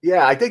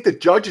 Yeah, I think the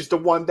judge is the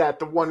one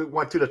who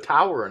went to the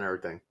tower and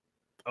everything.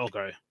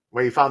 Okay.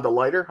 When he found the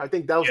lighter, I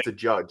think that was the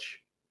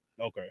judge.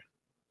 Okay.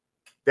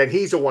 Then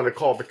he's the one that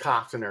called the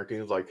cops and everything.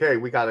 He's like, hey,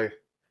 we gotta.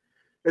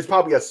 It's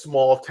probably a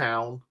small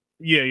town.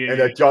 Yeah. And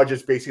the judge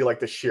is basically like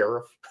the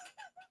sheriff.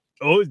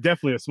 Oh, it's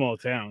definitely a small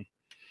town.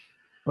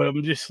 But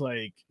I'm just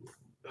like,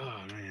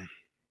 oh man,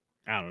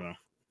 I don't know.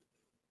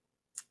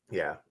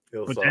 Yeah, it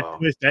was.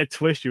 But that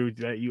twist you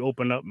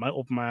open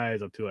my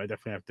eyes up to. I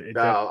definitely have to.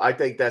 No, I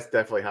think that's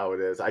definitely how it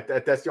is.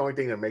 That's the only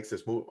thing that makes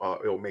this move.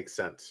 It'll make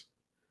sense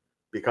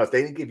because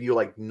they didn't give you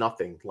like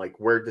nothing. Like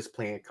where did this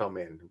plan come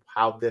in?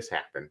 How this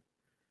happened?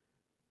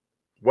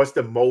 What's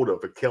the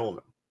motive of killing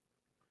him?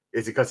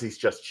 Is it because he's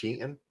just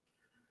cheating?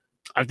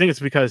 I think it's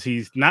because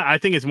he's not. I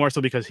think it's more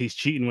so because he's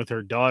cheating with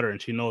her daughter, and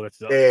she knows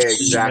that's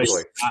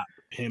exactly.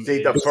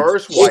 See, the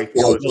first wife, it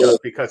was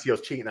just because he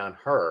was cheating on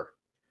her,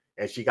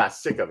 and she got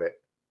sick of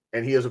it,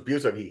 and he was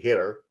abusive. He hit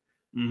her.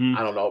 Mm-hmm.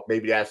 I don't know.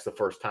 Maybe that's the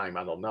first time.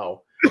 I don't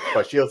know.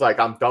 But she was like,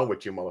 "I'm done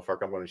with you,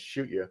 motherfucker. I'm going to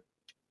shoot you,"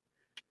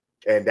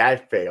 and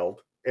that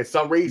failed. And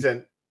some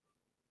reason,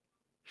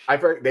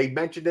 I've heard they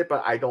mentioned it,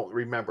 but I don't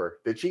remember.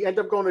 Did she end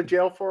up going to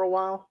jail for a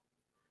while?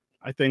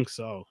 I think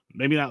so.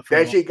 Maybe not.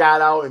 Then she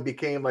got out and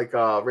became like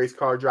a race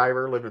car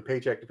driver, living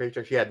paycheck to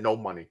paycheck. She had no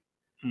money.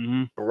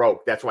 Mm-hmm.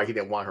 Broke. That's why he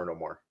didn't want her no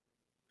more.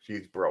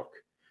 She's broke.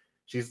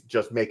 She's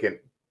just making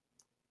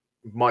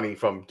money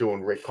from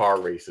doing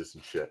car races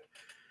and shit.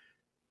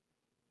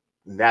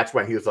 And that's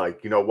when he was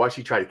like, you know what?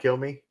 She tried to kill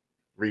me.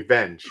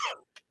 Revenge.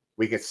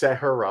 We can set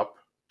her up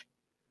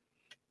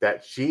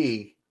that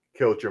she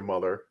killed your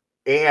mother,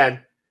 and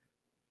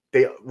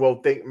they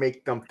will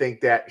make them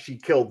think that she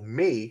killed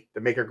me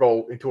to make her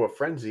go into a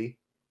frenzy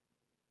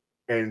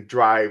and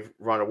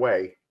run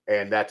away.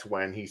 And that's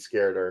when he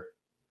scared her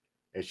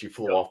and she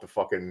flew off the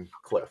fucking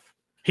cliff.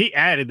 He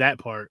added that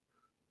part.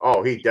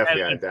 Oh, he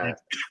definitely added that.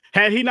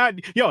 Had he not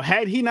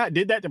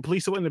did that, the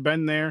police wouldn't have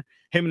been there.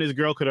 Him and his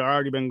girl could have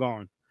already been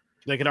gone.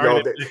 They could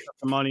already have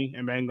the money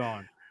and been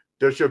gone.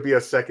 There should be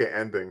a second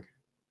ending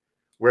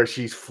where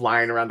she's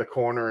flying around the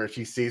corner and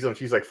she sees him.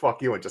 She's like,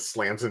 fuck you, and just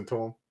slams into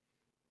him.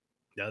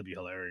 That'd be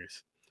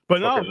hilarious.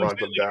 But no, runs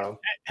him down.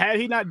 Had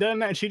he not done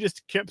that, and she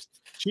just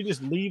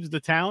leaves the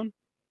town.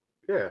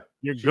 Yeah,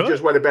 you're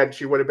good.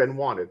 She would have been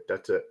wanted.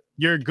 That's it.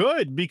 You're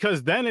good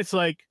because then it's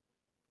like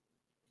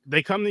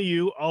they come to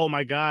you. Oh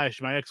my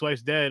gosh, my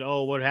ex-wife's dead.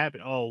 Oh, what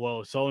happened? Oh,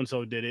 well, so and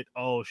so did it.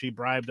 Oh, she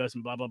bribed us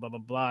and blah blah blah blah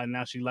blah. And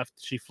now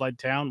she fled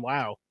town.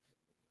 Wow.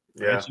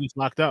 Yeah, and she's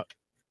locked up.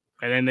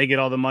 And then they get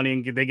all the money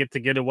and they get to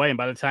get away. And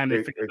by the time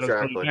they figure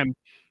them,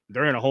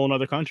 they're in a whole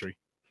other country.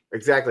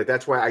 Exactly.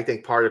 That's why I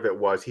think part of it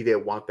was he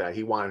didn't want that.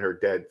 He wanted her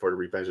dead for the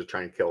revenge of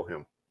trying to kill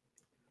him.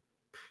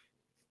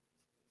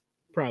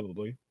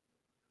 Probably.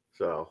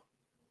 So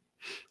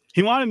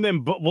he wanted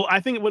them. Well,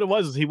 I think what it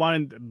was is he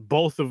wanted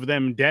both of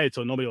them dead,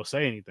 so nobody will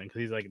say anything.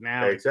 Because he's like,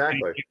 now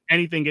exactly. If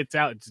anything gets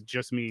out, it's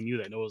just me and you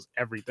that knows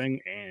everything,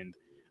 and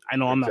I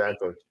know I'm not.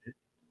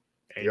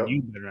 and Yep.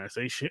 you better not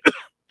say shit.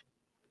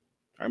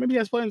 Or maybe he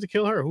has plans to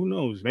kill her. Who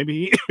knows?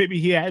 Maybe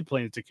he had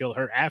plans to kill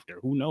her after.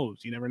 Who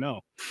knows? You never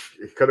know.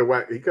 He could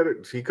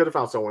have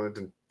found someone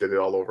and did it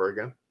all over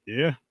again.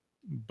 Yeah,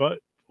 but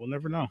we'll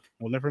never know.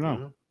 We'll never know.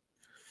 Yeah.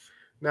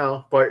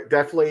 No, but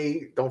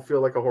definitely don't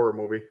feel like a horror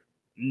movie.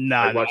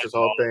 Nah, I watched this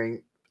whole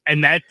thing.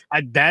 And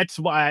that's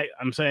why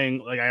I'm saying,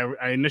 like,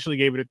 I initially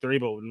gave it a 3,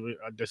 but when we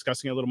were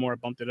discussing it a little more, I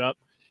bumped it up.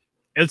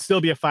 It'd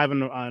still be a 5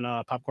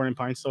 on Popcorn and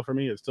Pine still for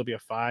me. It'd still be a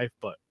 5,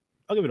 but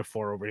I'll give it a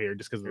 4 over here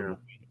just because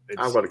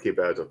I'm going to keep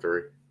it as a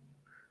 3.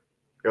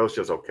 It was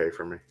just okay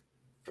for me.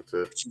 That's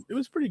it. It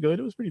was pretty good.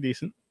 It was pretty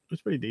decent.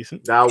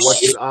 Now,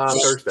 what's on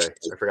Thursday?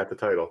 I forgot the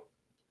title.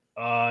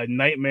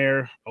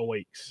 Nightmare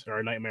Awakes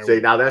or Nightmare. See,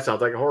 now that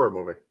sounds like a horror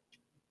movie.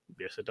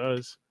 Yes, it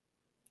does.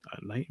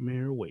 A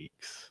Nightmare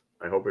Awakes.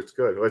 I hope it's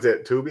good. Was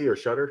it Tubi or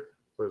Shudder?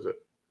 What is it?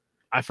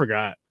 I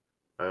forgot.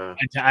 I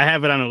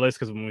have it on the list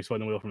because when we spun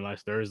the wheel from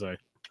last Thursday,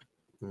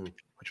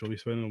 which will be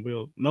spinning the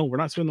wheel. No, we're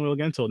not spinning the wheel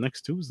again until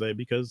next Tuesday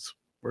because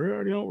we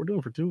already know what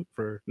we're doing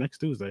for next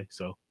Tuesday.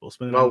 So we'll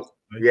spin it. Oh,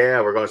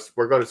 yeah, we're gonna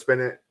spin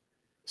it.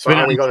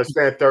 Are we gonna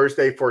spin it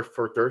Thursday for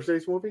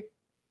Thursday's movie?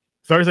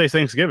 Thursday's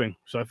Thanksgiving,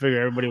 so I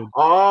figure everybody would.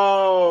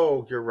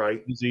 Oh, you're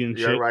right.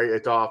 You're right.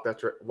 It's off.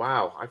 That's right.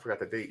 Wow, I forgot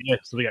the date. Yeah,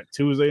 so we got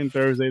Tuesday and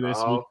Thursday this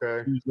week.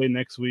 Okay. Tuesday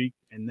next week,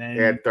 and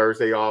then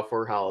Thursday off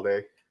for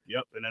holiday.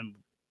 Yep, and then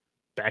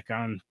back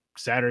on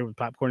Saturday with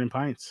Popcorn and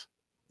Pints.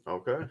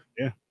 Okay.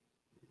 Yeah.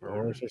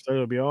 Or Thursday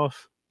will be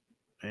off,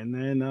 and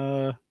then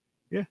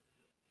yeah.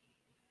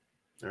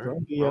 All right.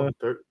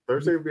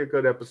 Thursday will be a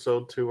good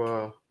episode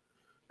to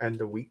end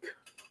the week.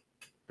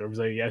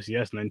 Thursday, yes,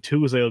 and then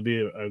Tuesday will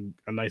be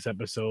a nice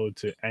episode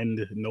to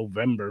end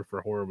November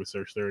for Horror with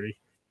Search 30.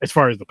 As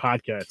far as the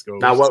podcast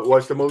goes. Now,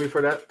 what's the movie for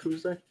that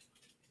Tuesday?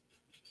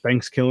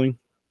 Thanksgiving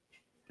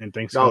and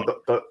Thanksgiving.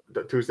 No,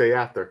 the Tuesday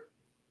after.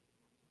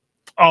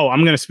 Oh,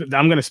 I'm gonna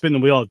spin the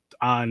wheel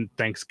on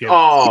Thanksgiving.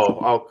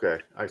 Oh, okay.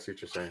 I see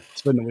what you're saying.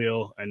 Spin the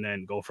wheel and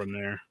then go from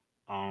there.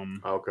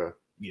 Okay.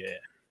 Yeah.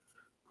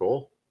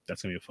 Cool.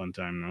 That's gonna be a fun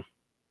time though.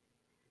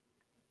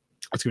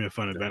 It's gonna be a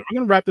fun event. I'm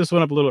gonna wrap this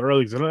one up a little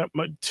early because I don't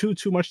have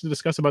too much to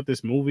discuss about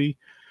this movie.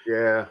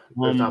 Yeah,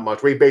 there's not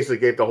much. We basically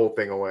gave the whole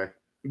thing away.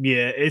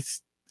 Yeah,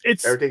 it's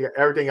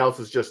everything else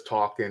is just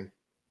talking.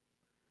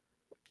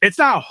 It's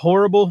not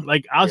horrible.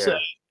 Like I'll say,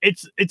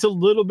 it's a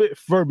little bit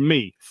for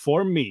me.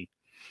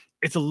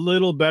 It's a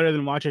little better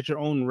than Watch at Your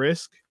Own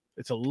Risk.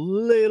 It's a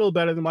little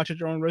better than Watch at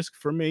Your Own Risk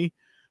for me.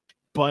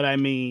 But I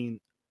mean,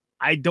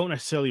 I don't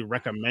necessarily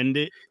recommend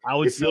it. I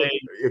would say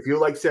if you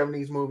like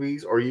 70s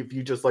movies, or if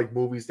you just like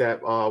movies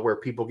that where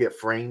people get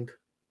framed,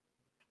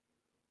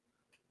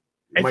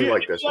 you might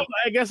like this one.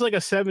 I guess like a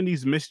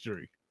 70s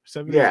mystery.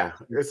 70s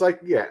it's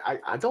like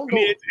I don't know.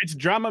 I mean, it's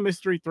drama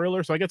mystery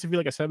thriller, so I guess if you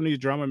like a 70s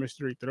drama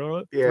mystery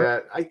thriller,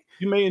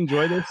 you may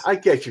enjoy this. I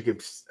guess you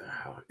could.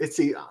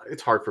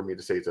 It's hard for me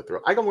to say it's a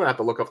thriller. I'm gonna have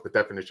to look up the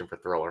definition for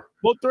thriller.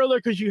 Well, thriller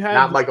because you have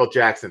not Michael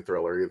Jackson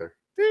thriller either.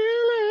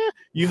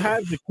 You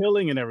have the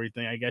killing and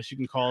everything. I guess you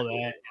can call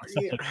that.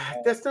 Like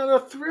that. That's not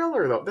a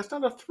thriller though. That's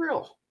not a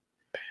thrill.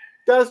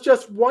 That's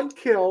just one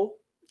kill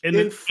in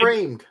a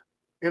framing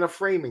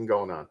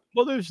going on.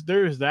 Well,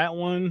 there's that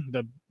one.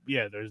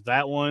 There's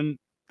that one.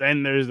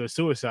 Then there's the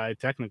suicide,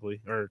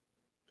 technically, or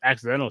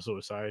accidental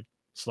suicide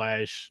 /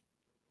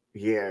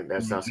 Yeah,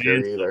 that's not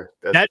scary either.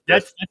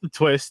 That's the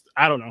twist.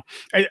 I don't know.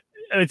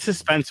 It's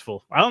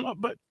suspenseful. I don't know,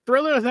 but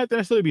thriller doesn't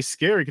necessarily be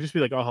scary. It could just be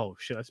like, oh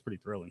shit, that's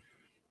pretty thrilling.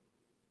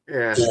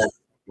 Yeah.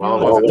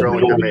 Well, it wasn't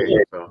thrilling to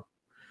me. So.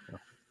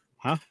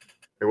 Huh?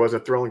 It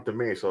wasn't thrilling to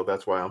me, so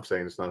that's why I'm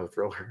saying it's not a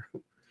thriller.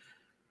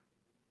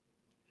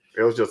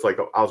 It was just like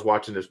I was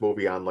watching this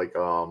movie on like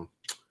you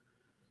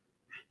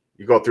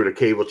go through the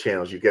cable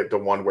channels, you get the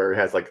one where it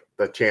has like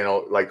the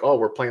channel like, oh,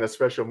 we're playing a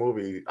special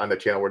movie on the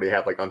channel where they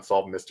have like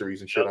unsolved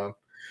mysteries and shit on.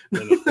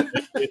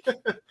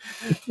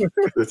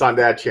 It's on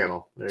that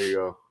channel. There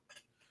you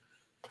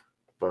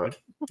go. But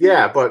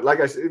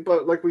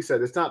like we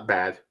said, it's not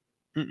bad.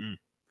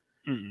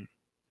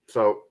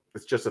 So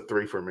it's just a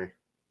 3 for me.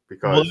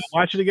 Because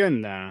watch it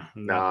again. Nah.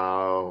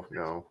 No.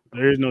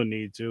 There's no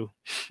need to.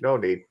 No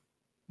need.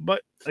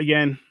 But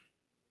again,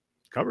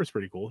 cover's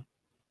pretty cool.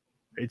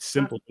 It's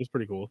simple. It's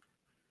pretty cool.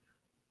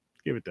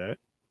 Give it that.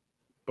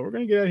 But we're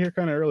gonna get out of here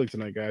kind of early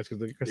tonight, guys,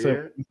 because like I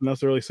said, nothing else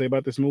to really say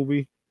about this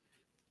movie.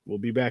 We'll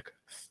be back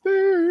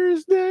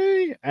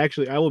Thursday.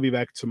 Actually, I will be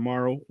back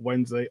tomorrow,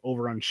 Wednesday,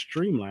 over on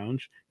Stream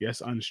Lounge.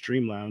 Yes, on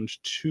Stream Lounge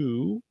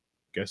to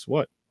guess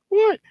what?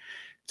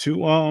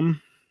 To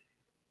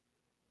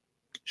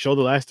show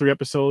the last 3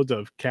 episodes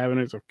of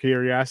Cabinets of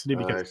Curiosity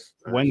because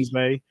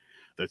Wednesday,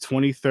 the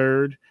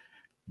 23rd,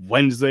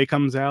 Wednesday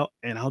comes out,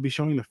 and I'll be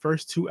showing the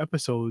first 2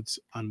 episodes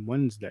on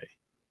Wednesday.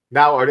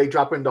 Now, are they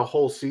dropping the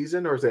whole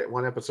season, or is it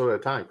 1 episode at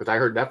a time? Because I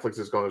heard Netflix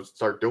is going to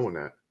start doing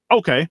that.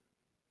 Okay.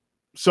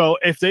 So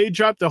if they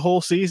drop the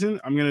whole season,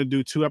 I'm going to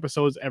do 2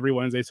 episodes every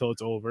Wednesday till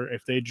it's over.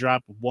 If they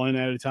drop 1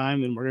 at a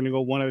time, then we're going to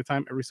go 1 at a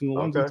time every single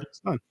Wednesday till it's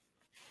done.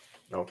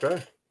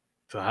 Okay.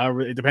 So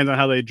however, it depends on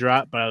how they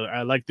drop, but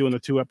I like doing the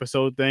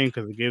 2-episode thing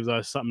because it gives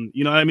us something.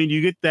 You know what I mean? You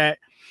get that.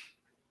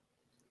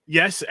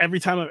 Yes, every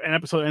time an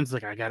episode ends,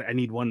 like I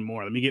need one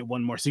more. Let me get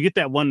one more. So you get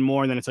that one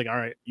more, and then it's like, all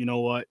right, you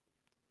know what?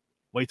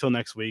 Wait till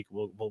next week.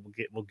 We'll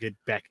get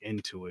back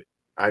into it.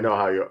 I know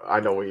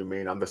what you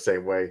mean. I'm the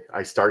same way.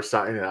 I start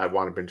something and I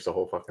want to binge the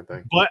whole fucking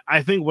thing. But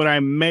I think what I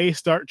may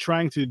start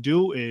trying to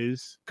do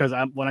is because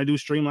when I do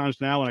Stream Lounge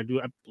now, when I do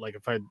like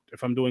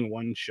if I'm doing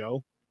one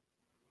show,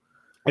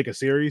 like a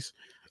series,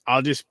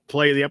 I'll just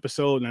play the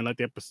episode and then let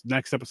the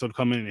next episode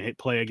come in and hit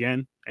play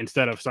again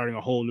instead of starting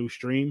a whole new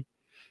stream.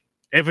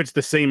 If it's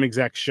the same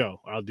exact show,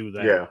 I'll do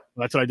that. Yeah.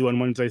 That's what I do on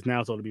Wednesdays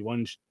now. So it'll be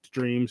one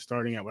stream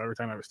starting at whatever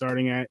time I was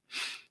starting at.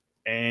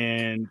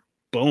 And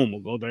boom,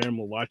 we'll go there and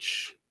we'll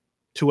watch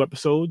 2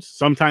 episodes,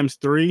 sometimes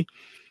 3.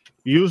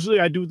 Usually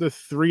I do the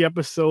 3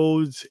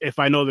 episodes if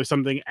I know there's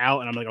something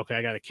out and I'm like, okay,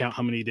 I got to count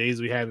how many days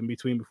we have in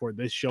between before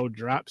this show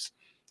drops.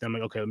 Then I'm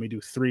like, okay, let me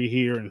do 3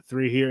 here and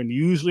 3 here. And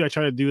usually I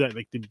try to do that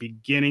like the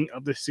beginning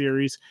of the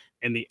series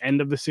and the end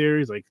of the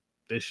series, like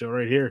this show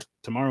right here.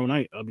 Tomorrow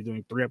night, I'll be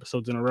doing 3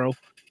 episodes in a row.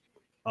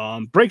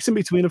 Breaks in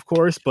between, of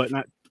course, but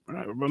not.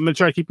 I'm gonna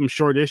try to keep them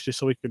shortish, just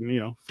so we can,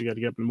 if we got to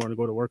get up in the morning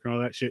to go to work and all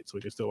that shit, so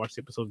we can still watch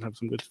the episodes and have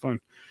some good fun.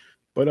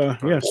 But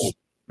yeah, so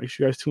make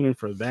sure you guys tune in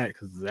for that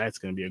because that's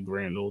gonna be a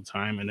grand old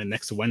time. And then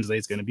next Wednesday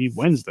is gonna be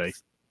Wednesday,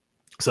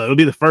 so it'll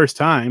be the first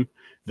time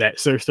that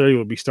Search 30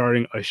 will be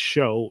starting a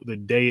show the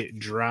day it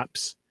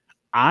drops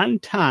on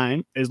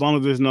time, as long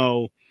as there's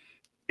no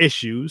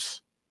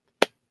issues.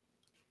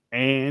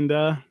 And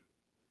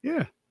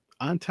yeah,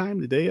 on time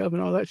the day of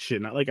and all that shit.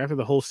 Not like after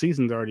the whole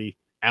season's already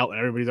out and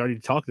everybody's already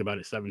talked about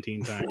it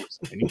 17 times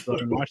and you still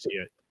haven't watched it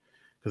yet.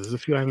 Because there's a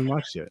few I haven't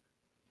watched yet.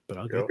 But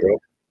I'll get there.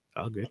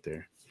 I'll get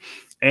there.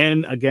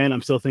 And again,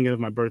 I'm still thinking of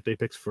my birthday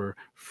picks for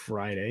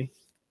Friday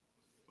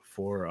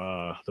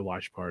for the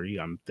watch party.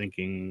 I'm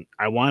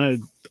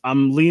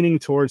leaning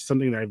towards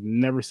something that I've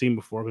never seen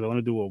before because I want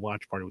to do a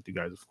watch party with you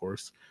guys, of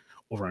course,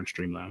 over on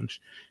Stream Lounge.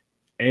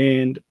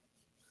 And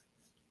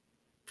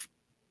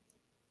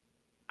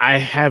I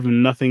have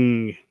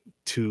nothing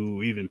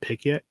to even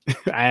pick yet.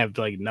 I have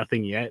like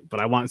nothing yet, but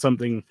I want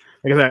something.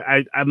 Like I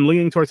said, I'm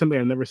leaning towards something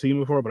I've never seen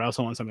before, but I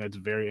also want something that's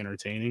very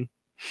entertaining.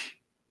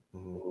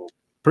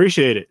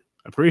 Appreciate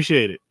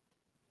it.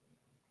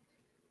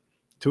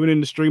 Tune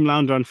in to Stream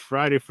Lounge on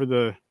Friday for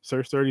the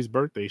Search 30's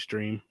birthday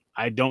stream.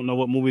 I don't know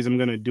what movies I'm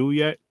gonna do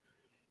yet,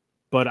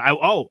 but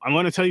I'm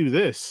gonna tell you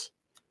this.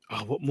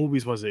 Oh, what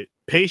movies was it?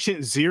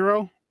 Patient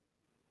Zero.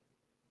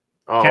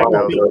 Oh,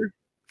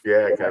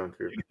 yeah, Cabin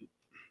Fever.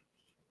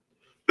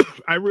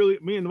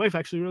 Me and the wife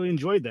actually really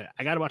enjoyed that.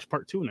 I got to watch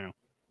part 2 now.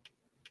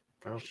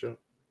 Oh, shit.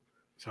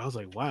 So I was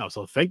like, wow.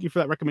 So thank you for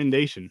that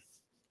recommendation.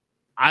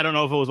 I don't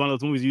know if it was one of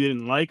those movies you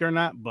didn't like or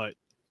not, but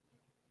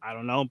I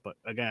don't know. But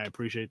again, I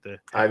appreciate the.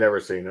 I never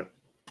seen it.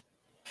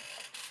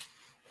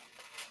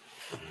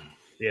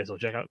 Yeah, so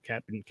check out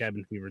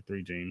Cabin Fever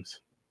 3, James.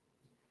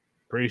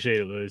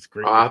 Appreciate it, Liz.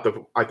 Great. I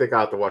think I'll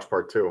have to watch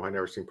part 2. I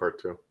never seen part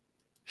 2.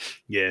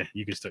 Yeah,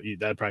 you can start.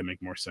 That'd probably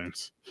make more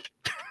sense.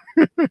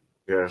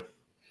 Yeah.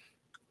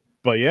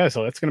 But yeah,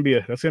 so that's gonna be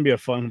a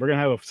fun. We're gonna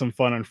have some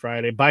fun on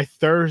Friday. By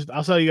Thursday,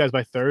 I'll tell you guys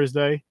by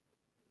Thursday.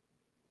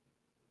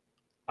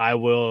 I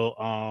will.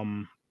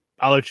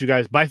 I'll let you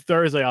guys by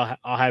Thursday.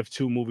 I'll have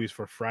 2 movies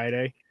for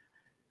Friday,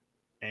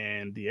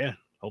 and yeah,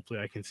 hopefully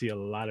I can see a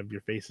lot of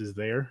your faces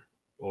there,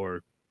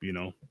 or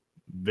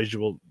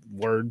visual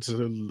words.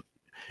 You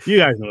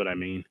guys know what I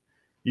mean.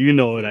 You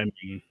know what I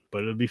mean.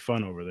 But it'll be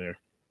fun over there.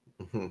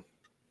 Mm-hmm.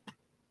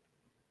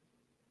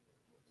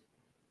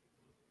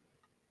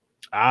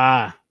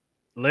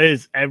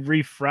 Liz,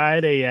 every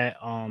Friday at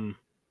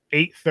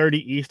 8:30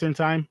 Eastern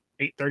time,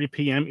 8:30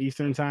 p.m.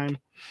 Eastern time,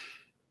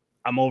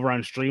 I'm over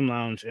on Stream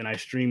Lounge and I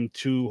stream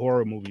 2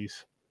 horror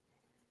movies.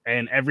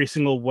 And every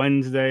single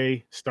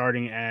Wednesday,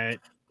 starting at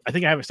I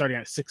think I have it starting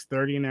at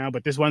 6:30 now,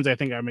 but this Wednesday I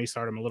think I may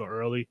start them a little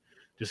early,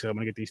 just because I'm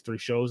gonna get these 3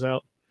 shows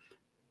out.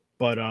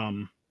 But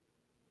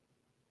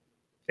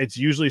it's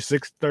usually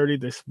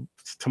 6:30.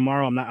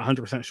 Tomorrow I'm not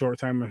 100% sure what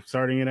time I'm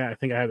starting it at. I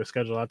think I have the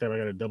schedule out there, but I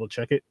gotta double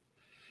check it.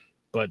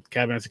 But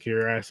Cabinets of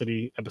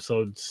Curiosity,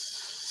 episodes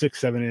 6,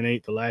 7, and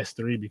 8, the last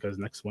 3, because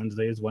next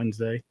Wednesday is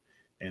Wednesday,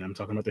 and I'm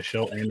talking about the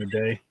show and the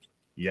day.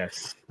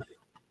 Yes.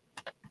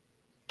 All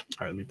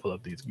right, let me pull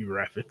up these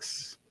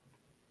graphics.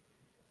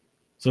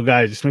 So,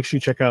 guys, just make sure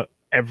you check out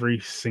every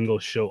single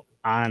show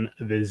on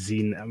the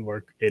Z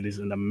Network. It is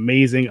an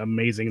amazing,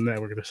 amazing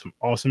network. There's some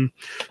awesome,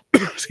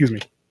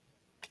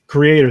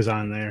 creators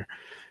on there,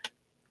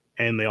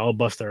 and they all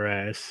bust their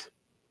ass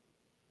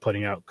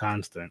putting out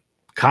content.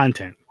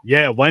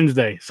 Yeah,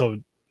 Wednesday. So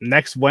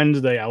next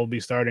Wednesday I will be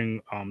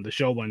starting the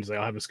show Wednesday.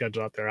 I'll have a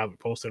schedule out there. I'll have it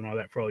posted and all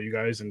that for all you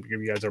guys and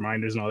give you guys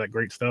reminders and all that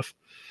great stuff.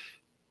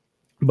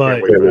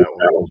 But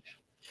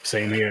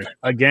same here.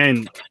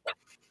 Again,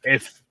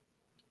 if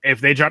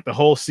they drop the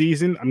whole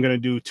season, I'm gonna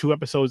do 2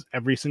 episodes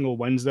every single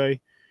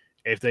Wednesday.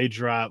 If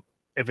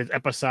it's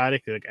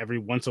episodic, like every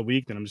once a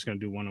week, then I'm just gonna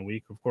do 1 a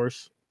week, of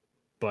course.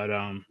 But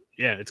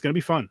yeah, it's gonna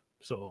be fun.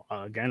 So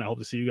again, I hope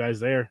to see you guys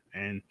there,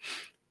 and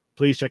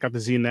please check out the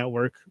Z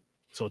Network.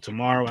 So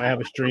tomorrow I have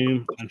a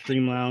stream on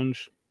Stream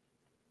Lounge.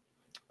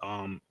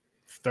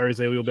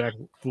 Thursday we'll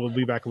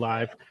be back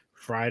live.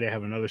 Friday I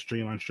have another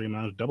stream on Stream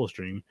Lounge, double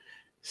stream.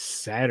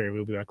 Saturday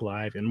we'll be back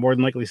live, and more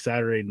than likely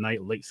Saturday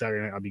night, late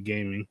Saturday night, I'll be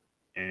gaming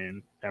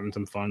and having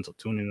some fun. So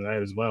tune into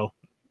that as well.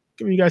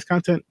 Giving you guys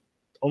content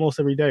almost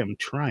every day. I'm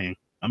trying.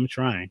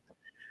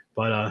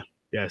 But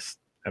yes,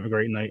 have a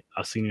great night.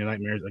 I'll see you in your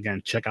nightmares.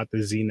 Again, check out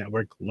the Z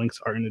Network. Links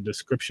are in the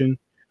description.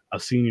 I'll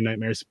see you in your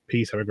nightmares.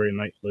 Peace. Have a great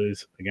night,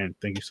 Liz. Again,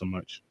 thank you so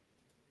much.